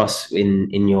come across in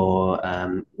your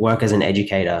work as an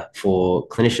educator for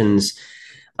clinicians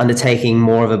undertaking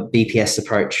more of a BPS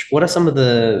approach. What are some of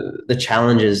the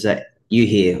challenges that you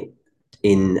hear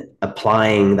in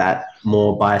applying that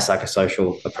more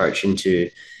biopsychosocial approach into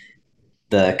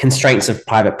the constraints of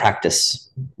private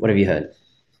practice? What have you heard?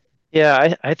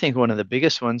 Yeah, I think one of the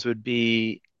biggest ones would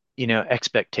be,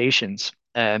 expectations.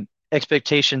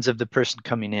 Expectations of the person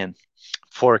coming in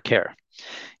for care.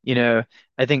 You know,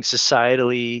 I think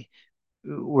societally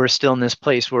we're still in this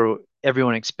place where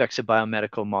everyone expects a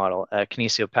biomedical model, a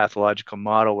kinesiopathological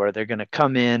model, where they're going to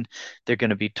come in, they're going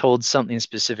to be told something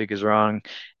specific is wrong,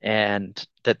 and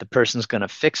that the person's going to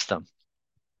fix them.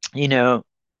 You know,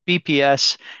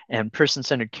 BPS and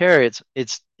person-centered care,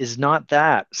 it's is not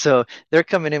that. So they're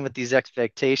coming in with these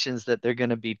expectations that they're going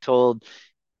to be told,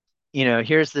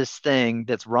 here's this thing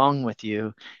that's wrong with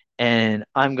you, and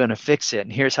I'm going to fix it,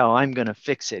 and here's how I'm going to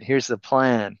fix it. Here's the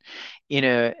plan.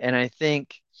 And I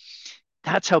think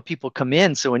that's how people come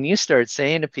in. So when you start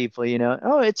saying to people,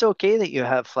 oh, it's okay that you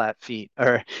have flat feet,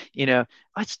 or,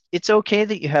 it's okay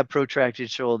that you have protracted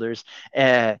shoulders.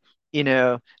 Uh, you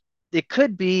know, it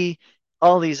could be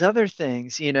all these other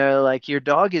things, like your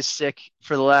dog is sick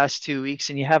for the last 2 weeks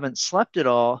and you haven't slept at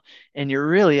all and you're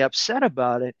really upset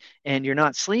about it and you're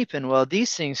not sleeping. Well,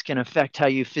 these things can affect how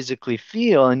you physically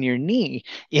feel in your knee,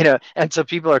 and so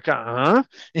people are kind of,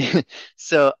 huh?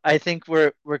 So I think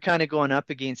we're kind of going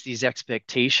up against these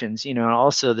expectations, and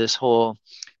also this whole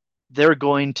they're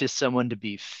going to someone to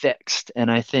be fixed.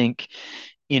 And I think,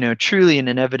 truly in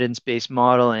an evidence-based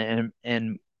model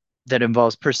and that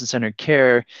involves person-centered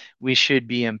care, we should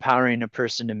be empowering a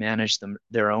person to manage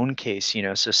their own case,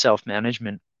 so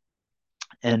self-management.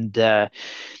 And I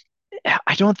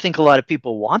don't think a lot of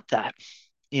people want that.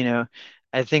 you know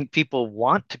I think people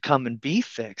want to come and be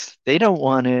fixed. They don't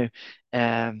want to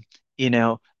um you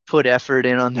know put effort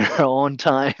in on their own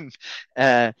time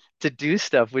uh to do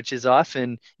stuff, which is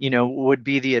often would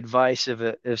be the advice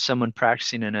of someone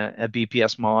practicing in a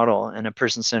BPS model and a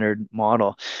person-centered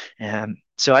model.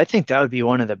 So I think that would be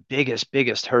one of the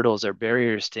biggest hurdles or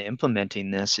barriers to implementing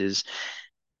this is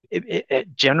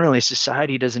generally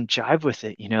society doesn't jive with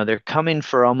it. They're coming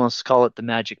for almost call it the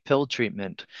magic pill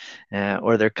treatment,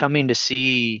 or they're coming to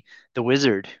see the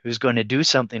wizard who's going to do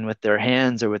something with their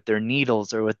hands or with their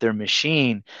needles or with their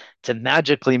machine to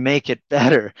magically make it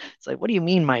better. It's like, what do you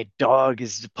mean my dog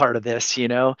is part of this?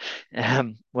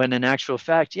 When in actual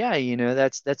fact, yeah,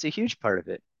 that's a huge part of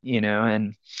it.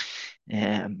 And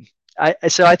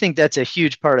I think that's a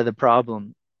huge part of the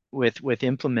problem with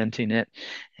implementing it.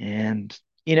 And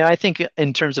I think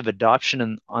in terms of adoption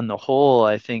and on the whole,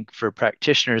 I think for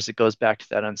practitioners it goes back to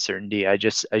that uncertainty. I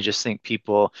just think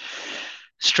people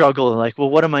struggle like, well,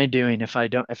 what am I doing if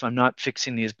I'm not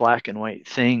fixing these black and white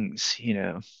things?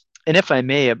 And if I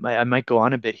may, I might go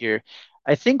on a bit here.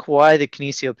 I think why the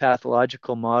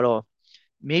kinesiopathological model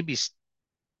maybe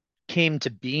came to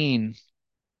being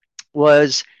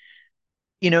was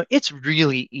it's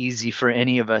really easy for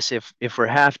any of us if we're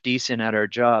half decent at our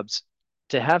jobs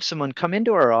to have someone come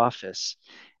into our office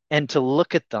and to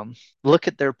look at them, look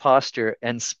at their posture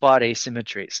and spot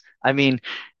asymmetries. I mean,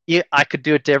 yeah, I could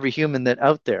do it to every human that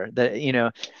out there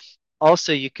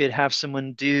also you could have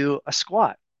someone do a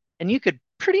squat and you could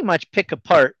pretty much pick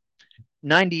apart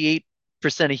 98%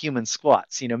 of human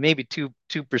squats. Maybe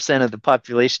 2% of the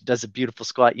population does a beautiful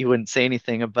squat you wouldn't say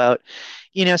anything about.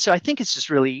 So I think it's just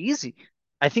really easy.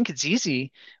 I think it's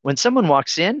easy when someone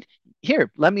walks in,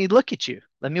 here, let me look at you.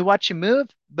 Let me watch you move.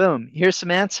 Boom, here's some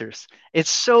answers.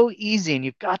 It's so easy, and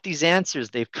you've got these answers.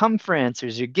 They've come for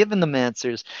answers. You're giving them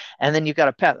answers, and then you've got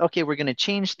a path. Okay, we're going to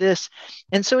change this.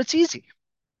 And so it's easy,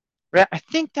 right? I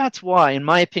think that's why, in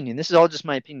my opinion, this is all just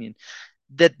my opinion,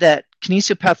 that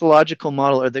kinesiopathological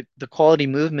model or the quality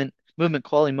movement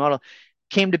quality model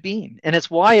came to being. And it's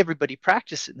why everybody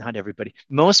practices, not everybody,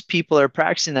 most people are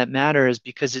practicing that matter is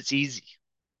because it's easy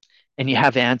and you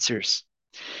have answers.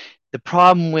 The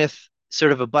problem with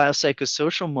sort of a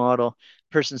biopsychosocial model,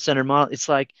 person-centered model, it's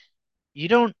like you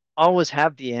don't always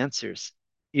have the answers.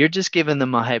 You're just giving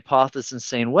them a hypothesis and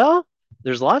saying, well,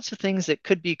 there's lots of things that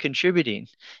could be contributing.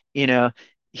 You know,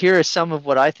 Here are some of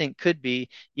what I think could be,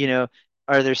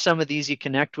 are there some of these you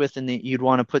connect with and that you'd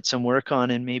want to put some work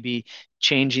on and maybe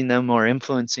changing them or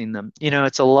influencing them?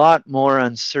 It's a lot more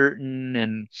uncertain.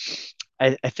 And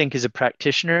I think as a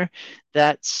practitioner,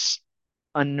 that's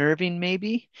unnerving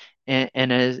maybe.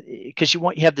 And as because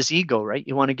you have this ego, right?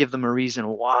 You want to give them a reason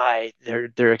why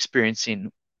they're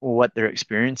experiencing what they're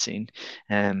experiencing.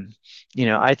 And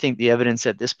I think the evidence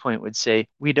at this point would say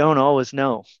we don't always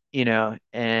know,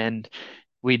 and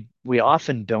we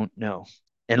often don't know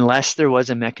unless there was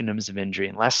a mechanism of injury,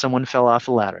 unless someone fell off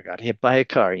a ladder, got hit by a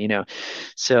car.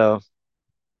 So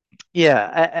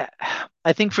yeah,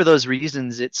 I think for those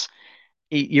reasons,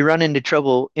 you run into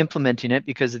trouble implementing it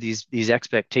because of these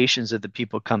expectations of the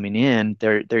people coming in.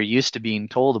 They're used to being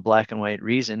told a black and white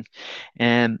reason,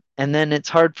 and then it's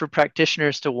hard for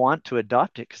practitioners to want to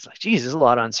adopt it because like, geez, there's a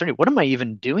lot of uncertainty. What am I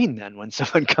even doing then when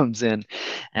someone comes in?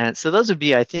 And so those would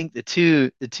be, I think, the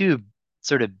two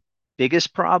sort of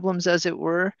biggest problems, as it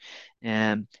were.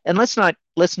 And let's not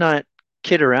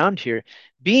kid around here,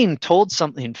 being told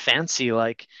something fancy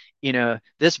like,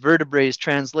 this vertebrae is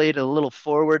translated a little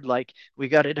forward, like we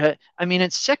got it. I mean,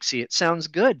 it's sexy. It sounds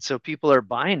good. So people are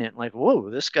buying it. Like,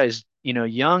 whoa, this guy's,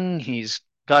 young. He's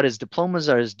got his diplomas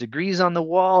or his degrees on the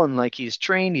wall, and like he's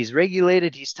trained, he's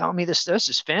regulated. He's telling me this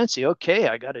is fancy. Okay,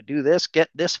 I got to do this, get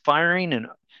this firing, and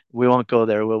we won't go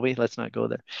there, will we? Let's not go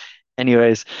there.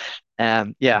 Anyways,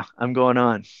 yeah, I'm going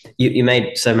on. You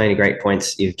made so many great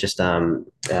points. You've just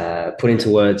put into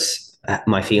words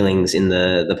my feelings in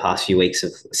the past few weeks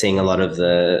of seeing a lot of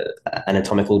the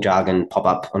anatomical jargon pop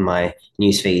up on my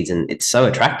news feeds, and it's so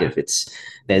attractive.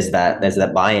 There's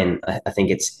that buy-in. I think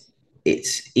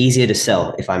it's easier to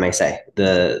sell, if I may say,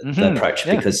 the approach,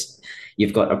 Yeah. because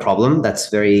you've got a problem that's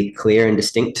very clear and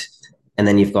distinct, and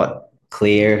then you've got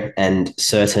clear and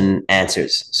certain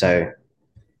answers. So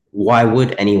why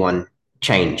would anyone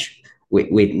change?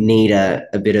 We'd need a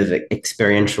bit of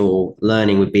experiential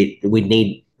learning. We'd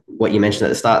need what you mentioned at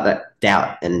the start, that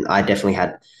doubt. And I definitely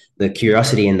had the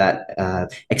curiosity and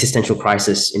that existential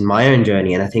crisis in my own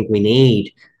journey. And I think we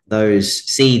need those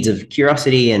seeds of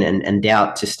curiosity and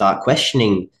doubt to start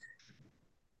questioning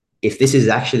if this is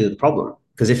actually the problem.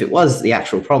 Because if it was the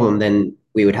actual problem, then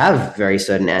we would have very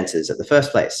certain answers at the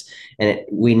first place. And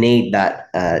we need that,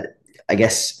 I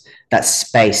guess, that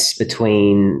space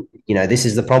between, this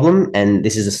is the problem and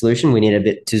this is the solution. We need a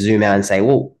bit to zoom out and say,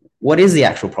 well, what is the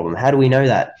actual problem? How do we know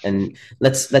that? And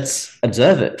let's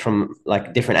observe it from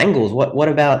like different angles. What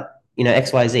about,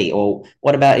 XYZ? Or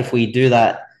what about if we do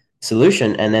that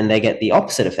solution and then they get the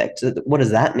opposite effect? What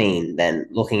does that mean then,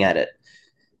 looking at it?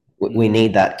 We Mm-hmm.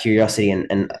 need that curiosity,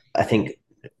 and I think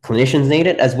clinicians need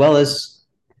it as well as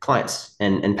clients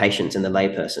and patients and the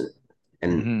layperson.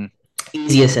 And Mm-hmm.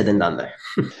 easier said than done though.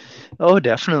 Oh,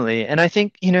 definitely. And I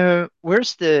think,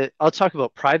 I'll talk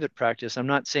about private practice. I'm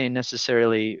not saying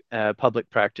necessarily public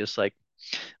practice,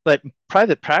 but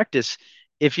private practice,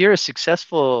 if you're a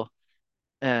successful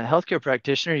healthcare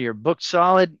practitioner, you're booked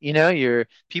solid, your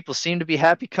people seem to be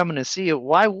happy coming to see you.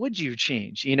 Why would you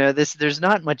change? There's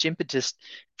not much impetus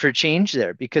for change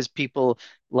there because people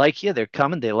like you, they're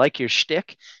coming, they like your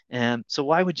shtick. So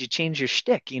why would you change your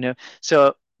shtick?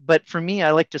 So, but for me,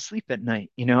 I like to sleep at night.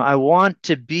 I want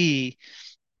to be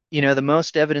the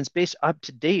most evidence-based, up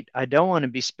to date. I don't want to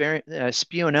be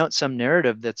spewing out some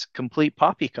narrative that's complete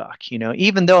poppycock,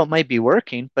 even though it might be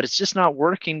working, but it's just not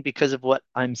working because of what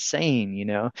I'm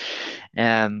saying.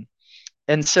 Um,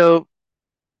 and so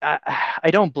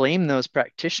I don't blame those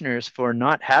practitioners for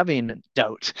not having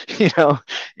doubt.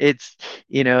 It's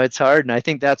it's hard, and I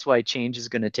think that's why change is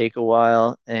going to take a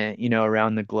while,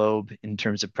 around the globe in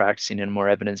terms of practicing in a more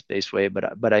evidence-based way.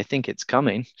 But I think it's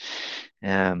coming.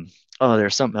 Um, oh,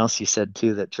 there's something else you said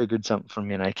too that triggered something for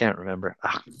me, and I can't remember.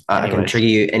 I can Anyways, trigger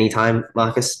you anytime,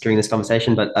 Marcus, during this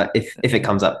conversation. But if it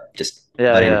comes up, just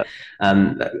yeah, butt in. yeah.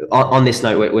 On this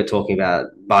note, we're talking about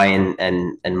buy-in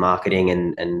and marketing,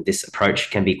 and this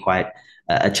approach can be quite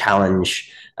a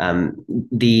challenge. As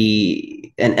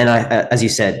you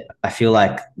said, I feel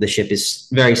like the ship is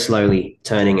very slowly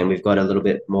turning, and we've got a little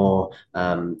bit more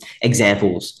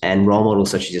examples and role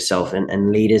models such as yourself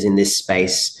and leaders in this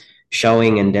space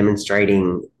showing and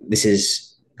demonstrating this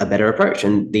is a better approach.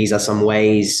 And these are some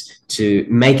ways to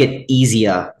make it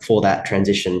easier for that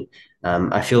transition.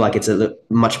 I feel like it's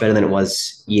much better than it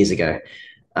was years ago.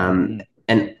 Um,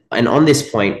 Mhm. and on this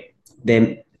point,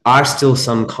 there are still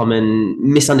some common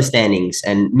misunderstandings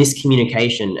and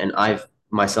miscommunication, and I've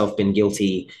myself been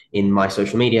guilty in my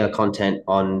social media content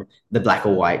on the black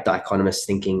or white dichotomous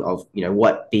thinking of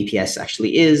what BPS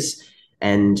actually is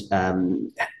and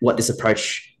what this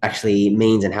approach actually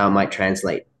means and how it might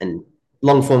translate. And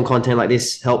long form content like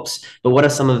this helps. But what are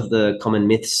some of the common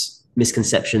myths,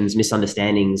 misconceptions,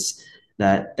 misunderstandings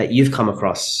that you've come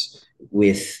across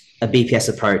with a BPS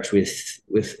approach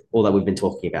with all that we've been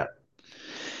talking about?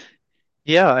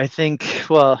 Yeah, I think,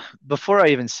 well, before I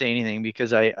even say anything,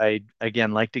 because I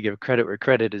again like to give credit where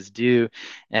credit is due.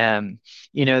 Um,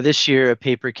 this year a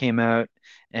paper came out,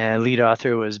 lead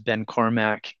author was Ben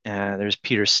Cormack, there's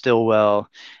Peter Stillwell,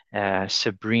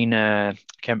 Sabrina, I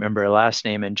can't remember her last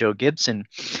name, and Joe Gibson.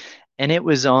 And it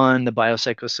was on the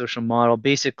biopsychosocial model.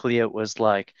 Basically, it was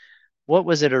like, what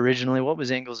was it originally? What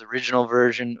was Engel's original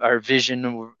version or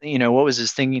vision? What was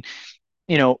his thinking?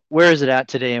 Where is it at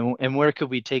today, and where could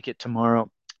we take it tomorrow?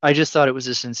 I just thought it was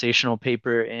a sensational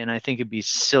paper, and I think it'd be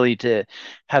silly to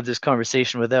have this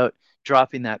conversation without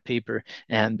dropping that paper.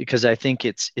 And because I think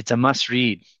it's a must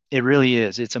read. It really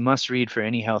is. It's a must read for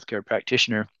any healthcare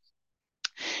practitioner.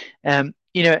 And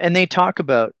they talk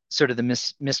about sort of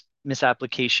the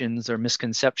misapplications or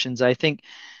misconceptions. I think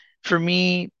for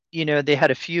me, they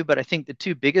had a few, but I think the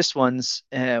two biggest ones,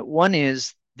 one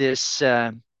is this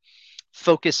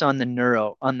focus on the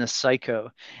neuro, on the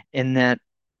psycho, in that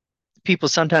people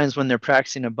sometimes when they're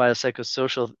practicing a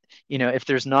biopsychosocial, if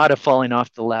there's not a falling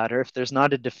off the ladder, if there's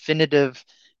not a definitive,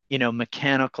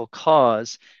 mechanical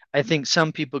cause, I think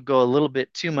some people go a little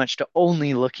bit too much to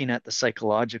only looking at the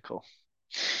psychological.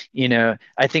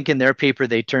 I think in their paper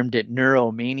they termed it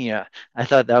neuromania. I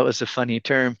thought that was a funny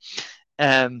term.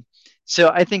 Um, so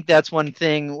I think that's one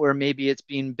thing where maybe it's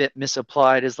being a bit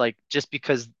misapplied is like just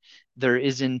because there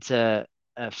isn't a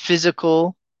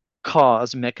physical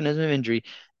cause, mechanism of injury,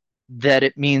 that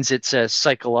it means it's a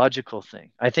psychological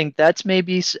thing. I think that's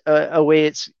maybe a way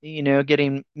it's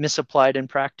getting misapplied in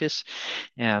practice,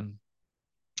 um,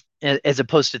 as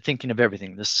opposed to thinking of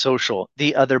everything, the social,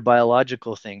 the other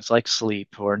biological things like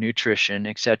sleep or nutrition,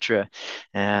 etc.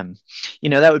 Um,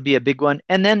 that would be a big one.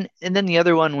 And then the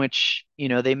other one, which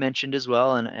they mentioned as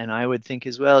well, and I would think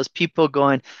as well, is people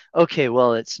going, okay,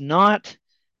 well, it's not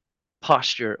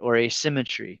posture or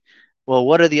asymmetry. Well,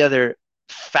 what are the other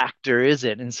factor is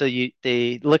it? And so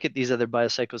they look at these other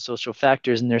biopsychosocial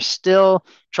factors and they're still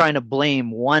trying to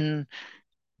blame one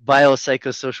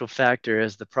biopsychosocial factor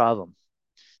as the problem.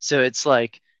 So it's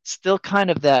like still kind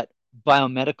of that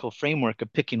biomedical framework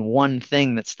of picking one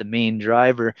thing that's the main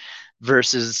driver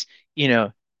versus,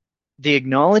 the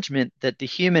acknowledgement that the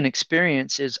human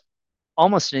experience is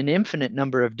almost an infinite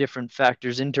number of different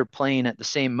factors interplaying at the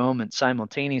same moment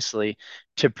simultaneously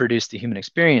to produce the human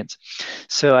experience.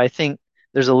 So I think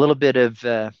there's a little bit of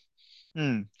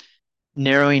hmm,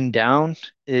 narrowing down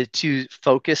to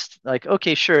focused, like,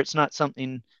 okay, sure, it's not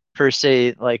something per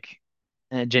se like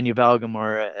genu valgum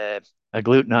or a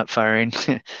glute not firing.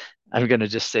 I'm going to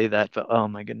just say that, but oh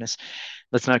my goodness,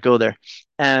 let's not go there.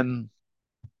 Um,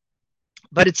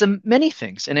 but it's many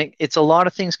things, and it's a lot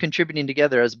of things contributing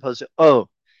together as opposed to, oh,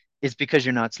 it's because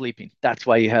you're not sleeping. That's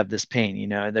why you have this pain.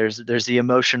 There's the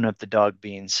emotion of the dog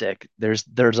being sick.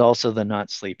 There's also the not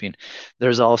sleeping.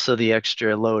 There's also the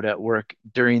extra load at work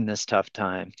during this tough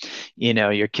time.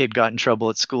 Your kid got in trouble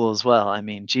at school as well. I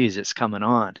mean, geez, it's coming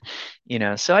on.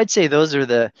 So I'd say those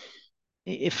are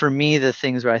for me, the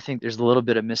things where I think there's a little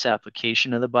bit of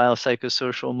misapplication of the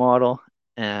biopsychosocial model.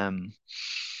 Um,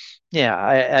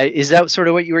 yeah, is that sort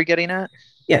of what you were getting at?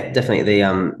 Yeah, definitely.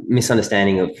 The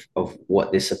misunderstanding of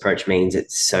what this approach means.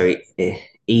 It's so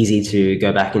easy to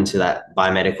go back into that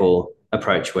biomedical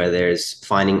approach where there's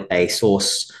finding a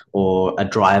source or a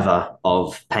driver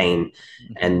of pain,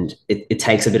 Mhm. and it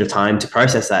takes a bit of time to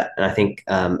process that. And I think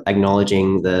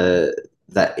acknowledging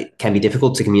that it can be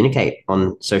difficult to communicate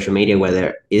on social media where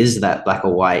there is that black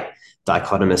or white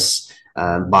dichotomous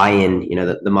buy-in.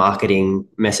 The marketing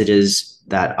messages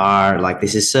that are like,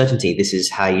 this is certainty, this is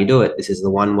how you do it, this is the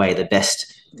one way, the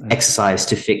best exercise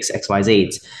to fix XYZ.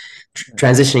 It's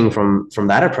transitioning from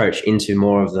that approach into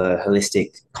more of the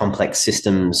holistic, complex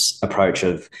systems approach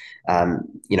of,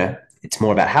 it's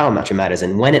more about how much it matters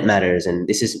and when it matters. And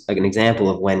this is like an example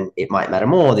of when it might matter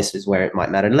more. This is where it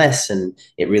might matter less. And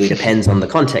it really depends on the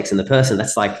context and the person.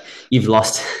 That's like you've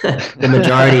lost the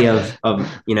majority of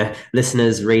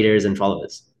listeners, readers, and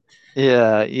followers.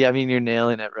 Yeah, yeah, I mean you're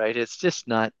nailing it, right? It's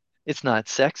not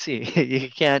sexy.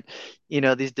 You can't,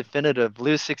 these definitive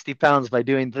lose 60 pounds by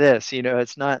doing this,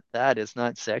 it's not that, it's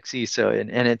not sexy. So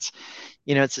and it's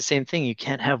the same thing. You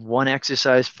can't have one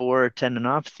exercise for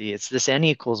tendinopathy. It's this N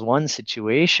equals one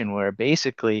situation where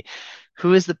basically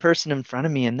who is the person in front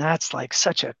of me? And that's like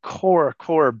such a core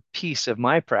piece of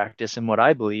my practice and what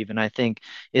I believe and I think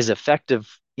is effective,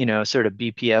 sort of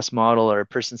BPS model or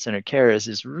person-centered care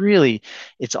is really,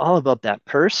 it's all about that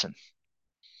person.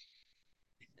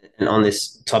 And on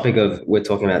this topic of, we're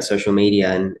talking about social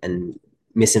media and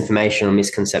misinformation or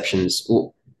misconceptions,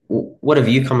 what have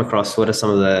you come across? What are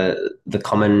some of the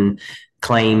common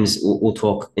claims? We'll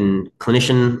talk in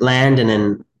clinician land and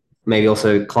then maybe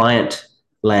also client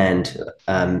land.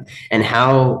 And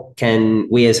how can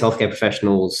we as healthcare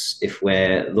professionals, if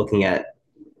we're looking at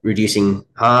reducing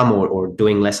harm or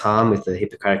doing less harm with the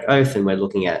Hippocratic Oath, and we're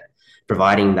looking at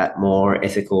providing that more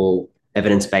ethical,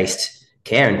 evidence-based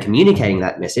care and communicating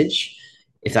that message,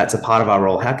 if that's a part of our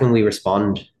role, how can we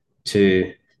respond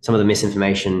to some of the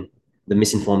misinformation, the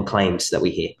misinformed claims that we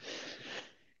hear?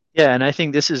 Yeah, and I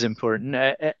think this is important.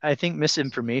 I think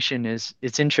misinformation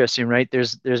it's interesting, right?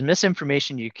 There's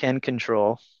misinformation you can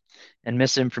control and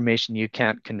misinformation you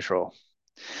can't control.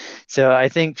 So I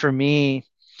think for me,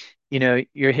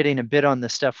 you're hitting a bit on the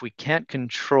stuff we can't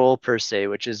control per se,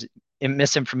 which is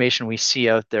misinformation we see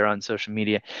out there on social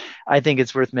media. I think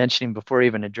it's worth mentioning before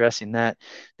even addressing that.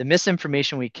 The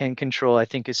misinformation we can control, I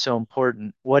think, is so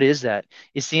important. What is that?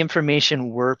 It's the information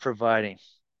we're providing.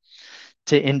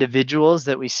 to individuals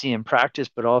that we see in practice,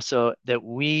 but also that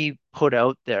we put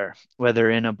out there,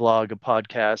 whether in a blog, a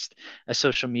podcast, a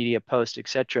social media post,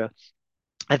 etc.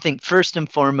 I think first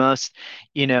and foremost,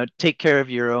 take care of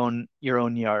your own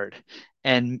yard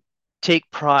and take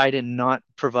pride in not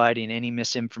providing any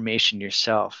misinformation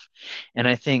yourself. And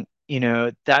I think,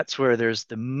 that's where there's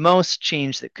the most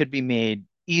change that could be made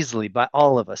easily by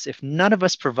all of us. If none of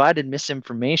us provided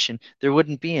misinformation, there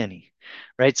wouldn't be any.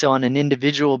 Right. So on an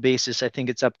individual basis, I think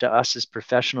it's up to us as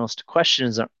professionals to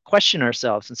question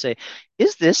ourselves and say,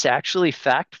 is this actually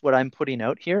fact what I'm putting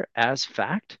out here as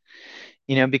fact?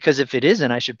 Because if it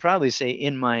isn't, I should probably say,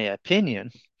 in my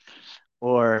opinion,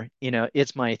 or,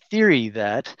 it's my theory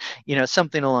that,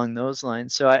 something along those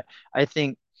lines. So I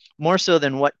think more so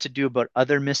than what to do about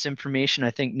other misinformation, I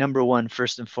think number one,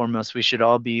 first and foremost, we should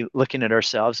all be looking at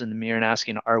ourselves in the mirror and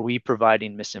asking, are we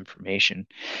providing misinformation?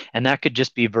 And that could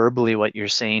just be verbally what you're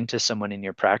saying to someone in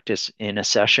your practice in a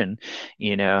session,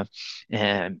 you know,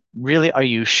 and really, are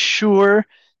you sure,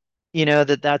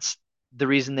 that that's the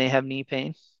reason they have knee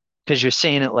pain? Because you're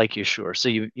saying it like you're sure. So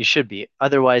you should be.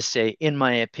 Otherwise, say, in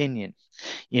my opinion,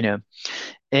 you know,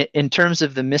 in terms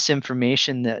of the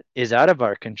misinformation that is out of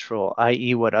our control,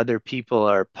 i.e., what other people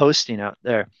are posting out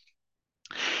there.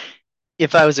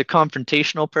 If I was a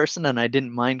confrontational person and I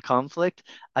didn't mind conflict,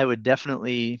 I would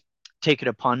definitely take it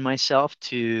upon myself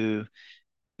to,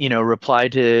 reply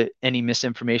to any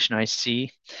misinformation I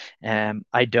see.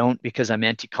 I don't because I'm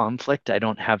anti-conflict. I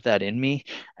don't have that in me.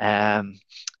 Um,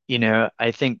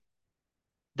 I think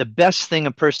the best thing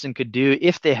a person could do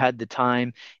if they had the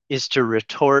time is to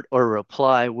retort or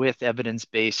reply with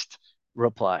evidence-based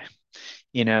reply.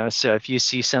 So if you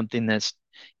see something that's,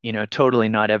 totally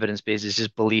not evidence-based, it's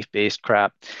just belief-based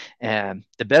crap, and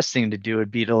the best thing to do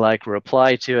would be to like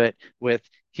reply to it with,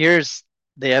 here's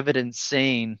the evidence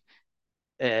saying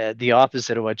the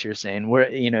opposite of what you're saying. Where,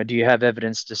 do you have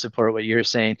evidence to support what you're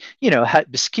saying?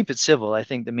 Just keep it civil. I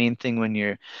think the main thing when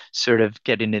you're sort of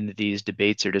getting into these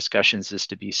debates or discussions is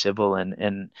to be civil,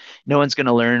 and no one's going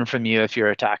to learn from you if you're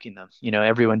attacking them.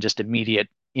 Everyone just immediate,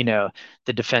 the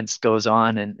defense goes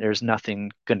on and there's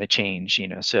nothing going to change,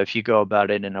 So if you go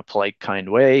about it in a polite, kind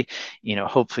way,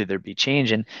 hopefully there'd be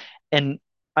change. And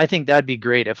I think that'd be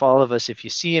great if all of us, if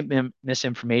you see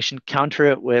misinformation, counter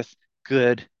it with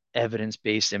good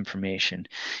evidence-based information.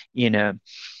 You know,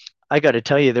 I got to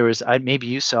tell you, maybe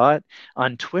you saw it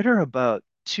on Twitter about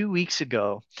 2 weeks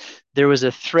ago. There was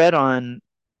a thread on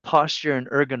posture and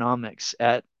ergonomics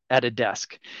at a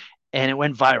desk, and it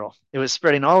went viral. It was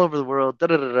spreading all over the world, da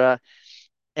da da da,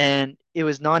 and it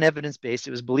was non-evidence based.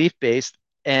 It was belief based,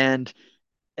 and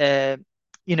uh,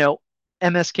 you know,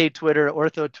 MSK Twitter,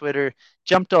 Ortho Twitter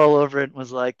jumped all over it and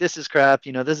was like, "This is crap.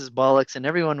 This is bollocks," and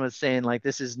everyone was saying like,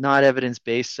 "This is not evidence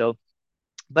based." So,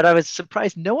 but I was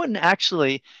surprised no one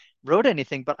actually wrote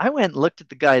anything. But I went and looked at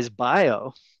the guy's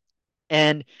bio,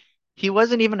 and he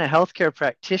wasn't even a healthcare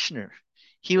practitioner.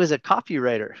 He was a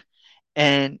copywriter,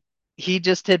 and he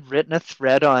just had written a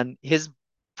thread on his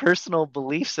personal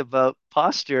beliefs about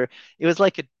posture. It was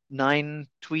like a 9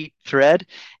 tweet thread,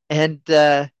 and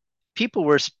people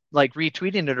were like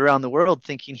retweeting it around the world,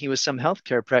 thinking he was some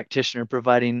healthcare practitioner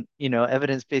providing,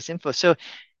 evidence-based info. So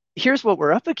here's what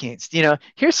we're up against.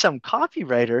 Here's some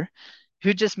copywriter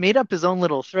who just made up his own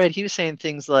little thread. He was saying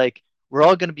things like, we're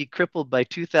all going to be crippled by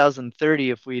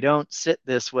 2030 if we don't sit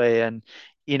this way. And,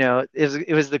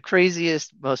 it was the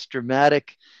craziest, most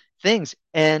dramatic things.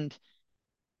 And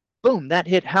boom, that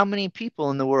hit how many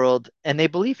people in the world, and they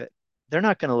believe it. They're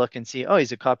not going to look and see, oh,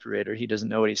 he's a copywriter. He doesn't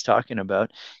know what he's talking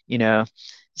about, you know.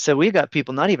 So we got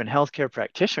people, not even healthcare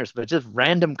practitioners, but just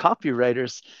random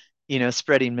copywriters,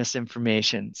 spreading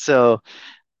misinformation. So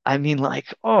I mean,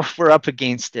 like, oh, we're up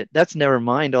against it. That's never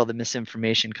mind all the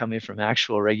misinformation coming from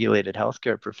actual regulated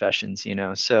healthcare professions,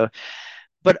 So,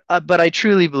 but I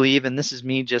truly believe, and this is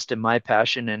me just in my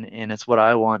passion, and it's what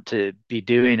I want to be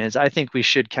doing, is I think we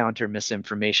should counter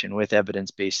misinformation with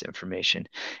evidence-based information.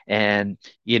 And,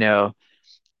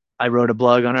 I wrote a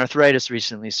blog on arthritis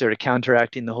recently, sort of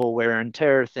counteracting the whole wear and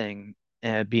tear thing,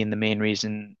 being the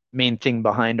main thing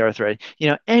behind arthritis.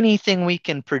 Anything we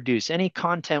can produce, any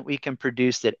content we can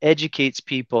produce that educates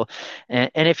people.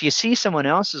 And if you see someone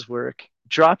else's work,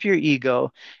 drop your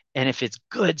ego. And if it's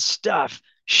good stuff,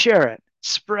 share it,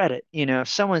 spread it. If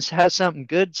someone has something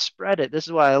good, spread it. This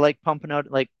is why I like pumping out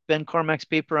like Ben Cormack's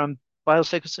paper on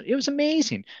biopsychosocial. It was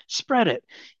amazing. Spread it.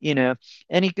 You know,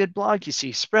 any good blog you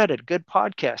see, spread it. Good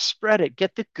podcast, spread it.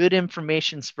 Get the good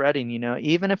information spreading,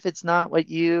 even if it's not what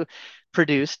you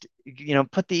produced,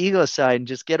 put the ego aside and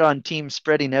just get on team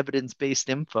spreading evidence-based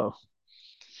info.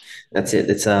 That's it.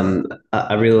 It's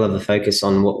I really love the focus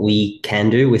on what we can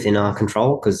do within our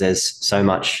control because there's so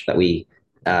much that we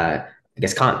I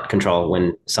guess can't control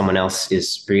when someone else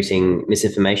is producing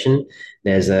misinformation.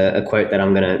 There's a quote that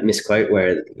I'm going to misquote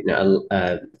where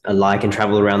a lie can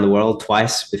travel around the world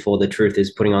twice before the truth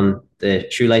is putting on their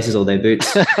shoelaces or their boots.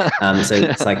 So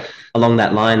it's like along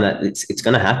that line that it's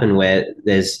going to happen where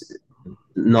there's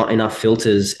not enough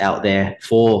filters out there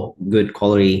for good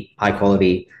quality, high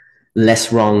quality,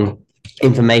 less wrong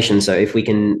information. So if we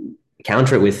can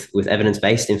counter it with evidence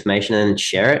based information and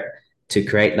share it to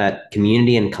create that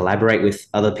community and collaborate with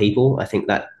other people, I think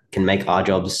that can make our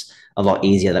jobs a lot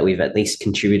easier. That we've at least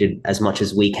contributed as much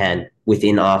as we can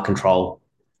within our control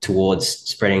towards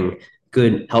spreading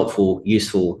good, helpful,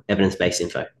 useful evidence based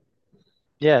info.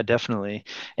 Yeah, definitely.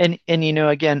 And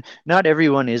again, not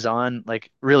everyone is on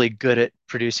like really good at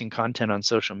producing content on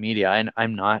social media.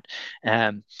 I'm not.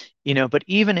 Um, but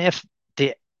even if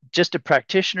they just a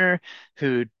practitioner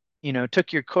who,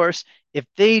 took your course, if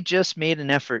they just made an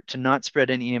effort to not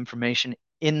spread any information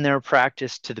in their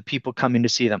practice to the people coming to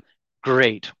see them,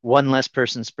 great. One less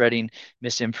person spreading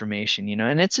misinformation,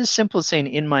 and it's as simple as saying,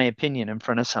 in my opinion, in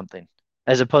front of something,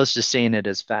 as opposed to saying it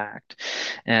as fact.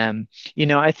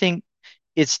 I think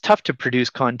it's tough to produce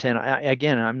content.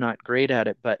 Again, I'm not great at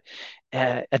it, but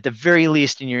at the very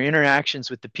least, in your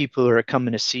interactions with the people who are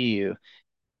coming to see you,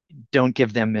 don't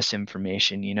give them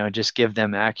misinformation, just give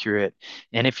them accurate.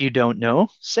 And if you don't know,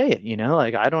 say it,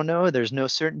 like, I don't know, there's no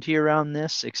certainty around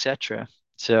this, etc.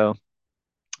 So,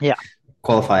 yeah,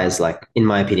 Qualifiers, like in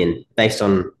my opinion, based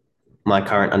on my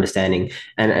current understanding.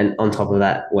 And on top of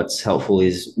that, what's helpful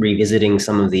is revisiting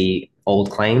some of the old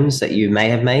claims that you may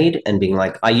have made and being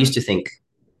like, I used to think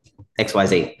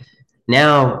XYZ.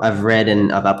 Now I've read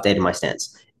and I've updated my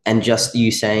stance. And just you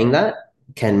saying that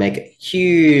can make a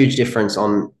huge difference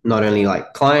on not only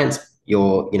like clients,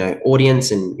 your audience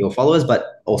and your followers,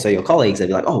 but also your colleagues. They'd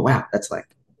be like, oh wow, that's like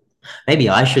maybe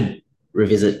I should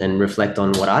revisit and reflect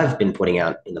on what I've been putting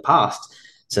out in the past.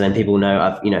 So then people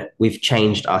know we've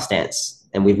changed our stance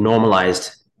and we've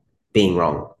normalized being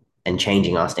wrong and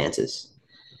changing our stances.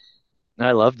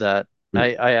 I love that.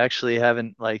 Mm. I actually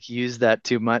haven't like used that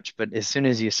too much, but as soon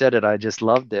as you said it, I just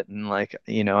loved it. And like,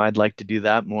 I'd like to do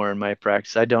that more in my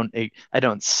practice. I don't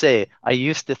say I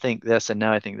used to think this and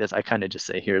now I think this. I kind of just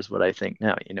say, here's what I think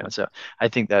now. So I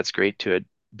think that's great to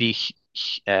be,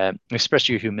 express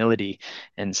your humility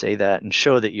and say that and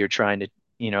show that you're trying to,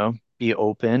 be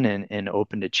open and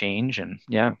open to change. And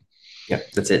yeah, Yeah,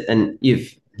 that's it. And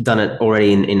you've done it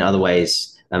already in other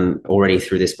ways, already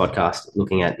through this podcast,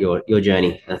 looking at your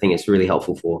journey. I think it's really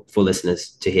helpful for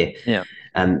listeners to hear. yeah.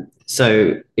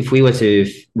 So if we were to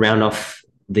round off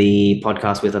the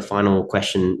podcast with a final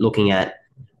question, looking at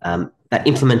that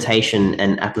implementation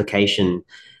and application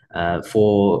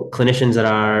for clinicians that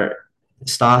are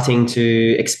starting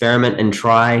to experiment and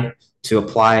try to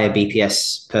apply a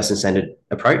BPS person-centered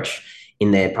approach in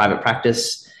their private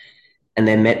practice, and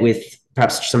they're met with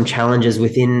perhaps some challenges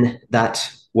within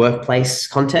that workplace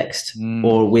context Mm,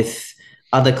 or with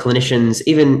other clinicians,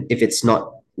 even if it's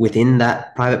not within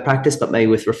that private practice, but maybe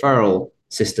with referral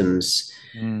systems.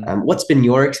 mm. What's been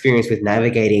your experience with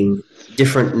navigating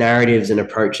different narratives and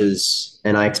approaches?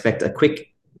 And I expect a quick,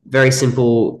 very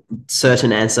simple,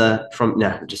 certain answer from. No,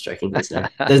 I'm just joking. There's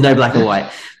no black and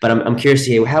white. But I'm curious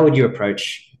to hear how would you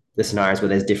approach the scenarios where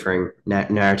there's differing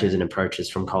narratives and approaches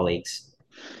from colleagues?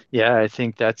 Yeah, I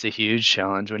think that's a huge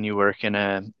challenge when you work in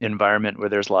an environment where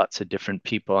there's lots of different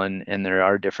people and there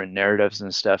are different narratives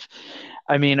and stuff.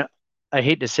 I mean, I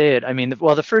hate to say it. I mean,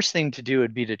 well, the first thing to do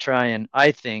would be to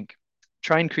I think,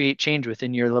 try and create change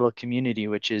within your little community,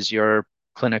 which is your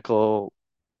clinical,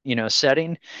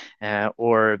 setting,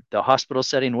 or the hospital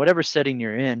setting, whatever setting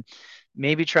you're in.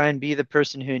 Maybe try and be the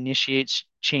person who initiates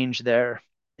change there.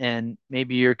 And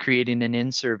maybe you're creating an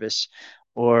in-service,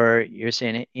 or you're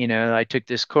saying, I took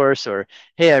this course, or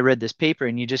hey, I read this paper,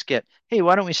 and you just get, hey,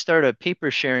 why don't we start a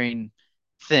paper sharing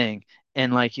thing?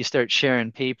 And like you start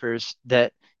sharing papers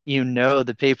that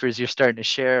the papers you're starting to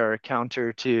share are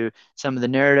counter to some of the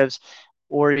narratives,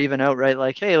 or even outright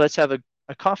like, hey, let's have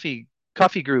a coffee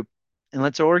group and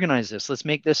let's organize this. Let's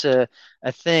make this a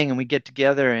thing, and we get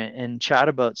together and chat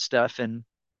about stuff. And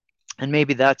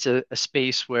maybe that's a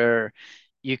space where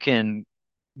you can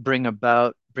bring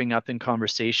up in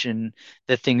conversation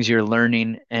the things you're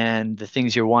learning and the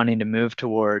things you're wanting to move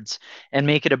towards, and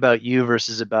make it about you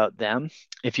versus about them.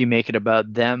 If you make it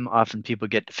about them, often people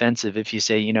get defensive. If you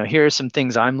say, here are some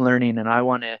things I'm learning and I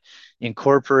want to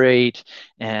incorporate,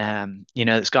 and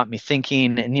it's got me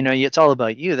thinking, and it's all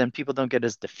about you, then people don't get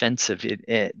as defensive.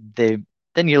 They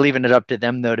then you're leaving it up to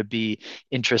them though to be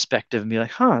introspective and be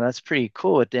like, huh, that's pretty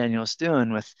cool what Daniel's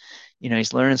doing with,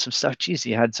 he's learning some stuff. Geez,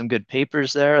 he had some good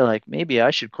papers there. Like maybe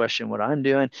I should question what I'm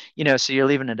doing. So you're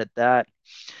leaving it at that.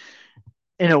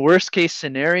 In a worst case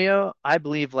scenario, I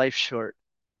believe life's short.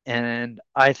 And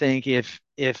I think if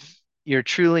you're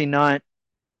truly not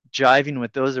jiving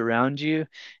with those around you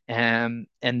and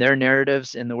their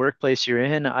narratives in the workplace you're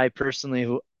in, I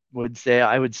personally would say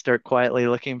I would start quietly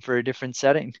looking for a different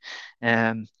setting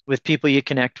with people you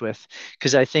connect with.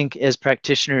 Because I think as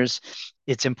practitioners,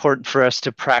 it's important for us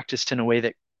to practice in a way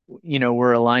that,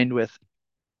 we're aligned with,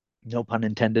 no pun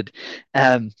intended,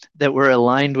 that we're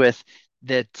aligned with,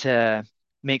 that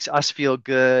makes us feel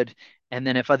good. And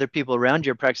then if other people around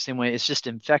you are practicing way, it's just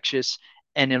infectious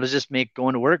and it'll just make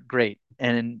going to work great.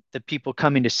 And the people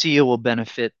coming to see you will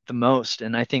benefit the most.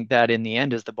 And I think that in the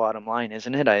end is the bottom line,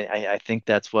 isn't it? I think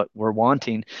that's what we're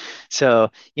wanting. So,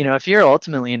 if you're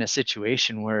ultimately in a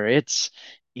situation where it's,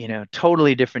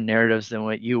 totally different narratives than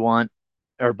what you want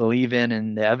or believe in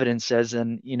and the evidence says,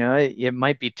 and it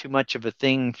might be too much of a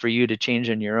thing for you to change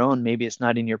on your own. Maybe it's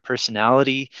not in your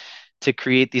personality to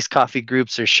create these coffee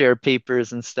groups or share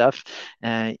papers and stuff.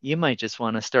 You might just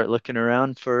want to start looking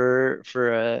around for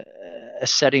a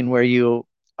setting where you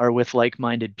are with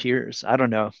like-minded peers. I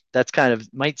don't know, that's kind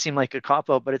of might seem like a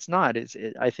cop out, but it's not.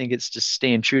 I think it's just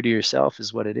staying true to yourself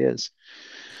is what it is.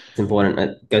 It's important.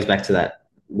 It goes back to that,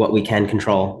 what we can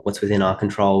control, what's within our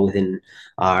control, within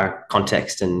our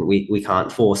context, and we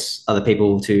can't force other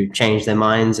people to change their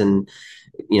minds and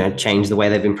change the way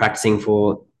they've been practicing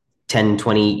for 10,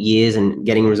 20 years and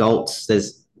getting results.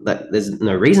 There's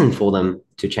no reason for them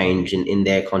to change in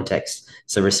their context.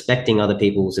 So respecting other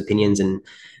people's opinions and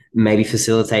maybe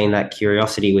facilitating that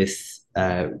curiosity with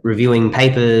reviewing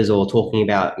papers or talking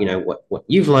about what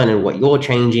you've learned and what you're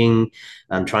changing,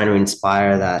 trying to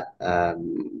inspire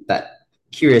that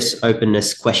curious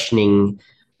openness, questioning,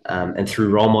 and through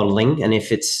role modeling. And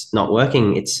if it's not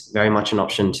working, it's very much an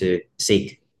option to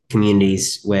seek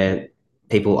communities where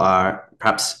people are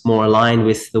perhaps more aligned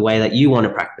with the way that you want to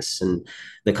practice and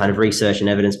the kind of research and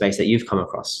evidence base that you've come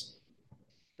across.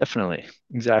 Definitely.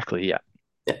 Exactly. Yeah.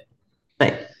 Yeah.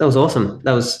 Mate, that was awesome.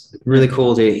 That was Yeah. really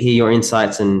cool to hear your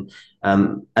insights. And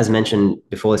as mentioned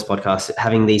before this podcast,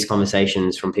 having these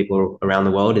conversations from people around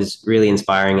the world is really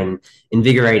inspiring and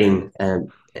invigorating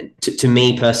to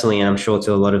me personally, and I'm sure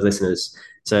to a lot of listeners.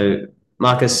 So,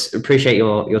 Marcus, appreciate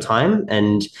your time.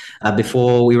 And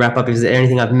before we wrap up, is there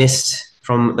anything I've missed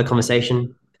from the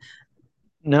conversation?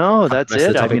 No, Covered that's most of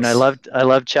it. the I mean, I topics. loved I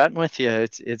loved chatting with you.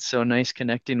 It's so nice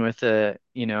connecting with a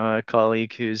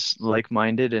colleague who's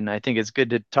like-minded, and I think it's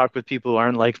good to talk with people who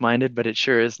aren't like-minded, but it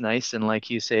sure is nice and like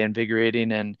you say,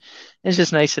 invigorating, and it's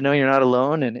just nice to know you're not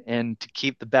alone and to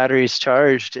keep the batteries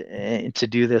charged to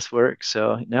do this work.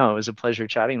 So, no, it was a pleasure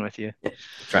chatting with you. Yeah,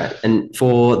 that's right. And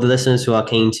for the listeners who are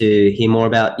keen to hear more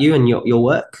about you and your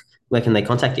work, where can they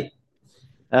contact you?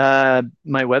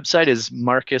 My website is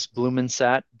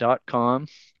marcusblumensaat.com.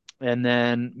 And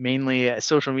then mainly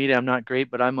social media, I'm not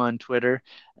great, but I'm on Twitter.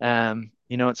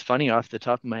 It's funny off the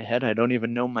top of my head, I don't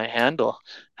even know my handle.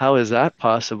 How is that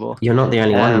possible? You're not the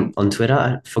only one Um, on Twitter.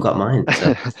 I forgot mine.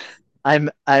 So I'm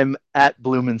at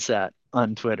Blumensaat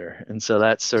on Twitter, and so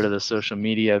that's sort of the social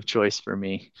media of choice for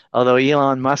me. Although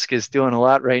Elon Musk is doing a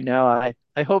lot right now, I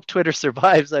hope Twitter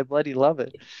survives. I bloody love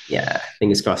it. yeah,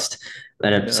 fingers crossed.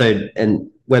 That Yeah. episode and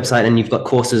website, and you've got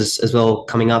courses as well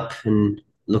coming up and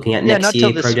looking at Yeah, next not till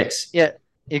year this. projects. Yeah,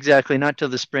 exactly. Not till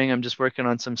the spring. I'm just working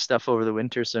on some stuff over the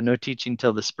winter, so no teaching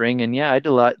till the spring. And yeah, I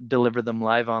deliver them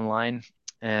live online,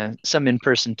 some in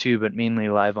person too, but mainly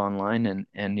live online.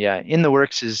 And yeah, in the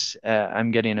works is I'm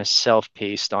getting a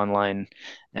self-paced online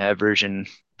version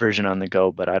on the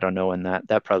go, but I don't know when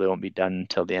that probably won't be done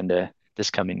until the end of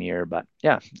this coming year. But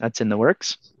yeah, that's in the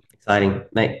works. Exciting,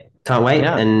 mate. Can't wait,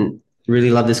 Yeah. and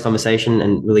really love this conversation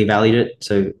and really valued it.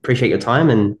 So appreciate your time,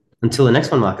 and until the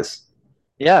next one, Marcus.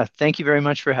 Yeah, thank you very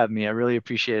much for having me. I really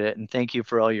appreciate it, and thank you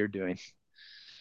for all you're doing.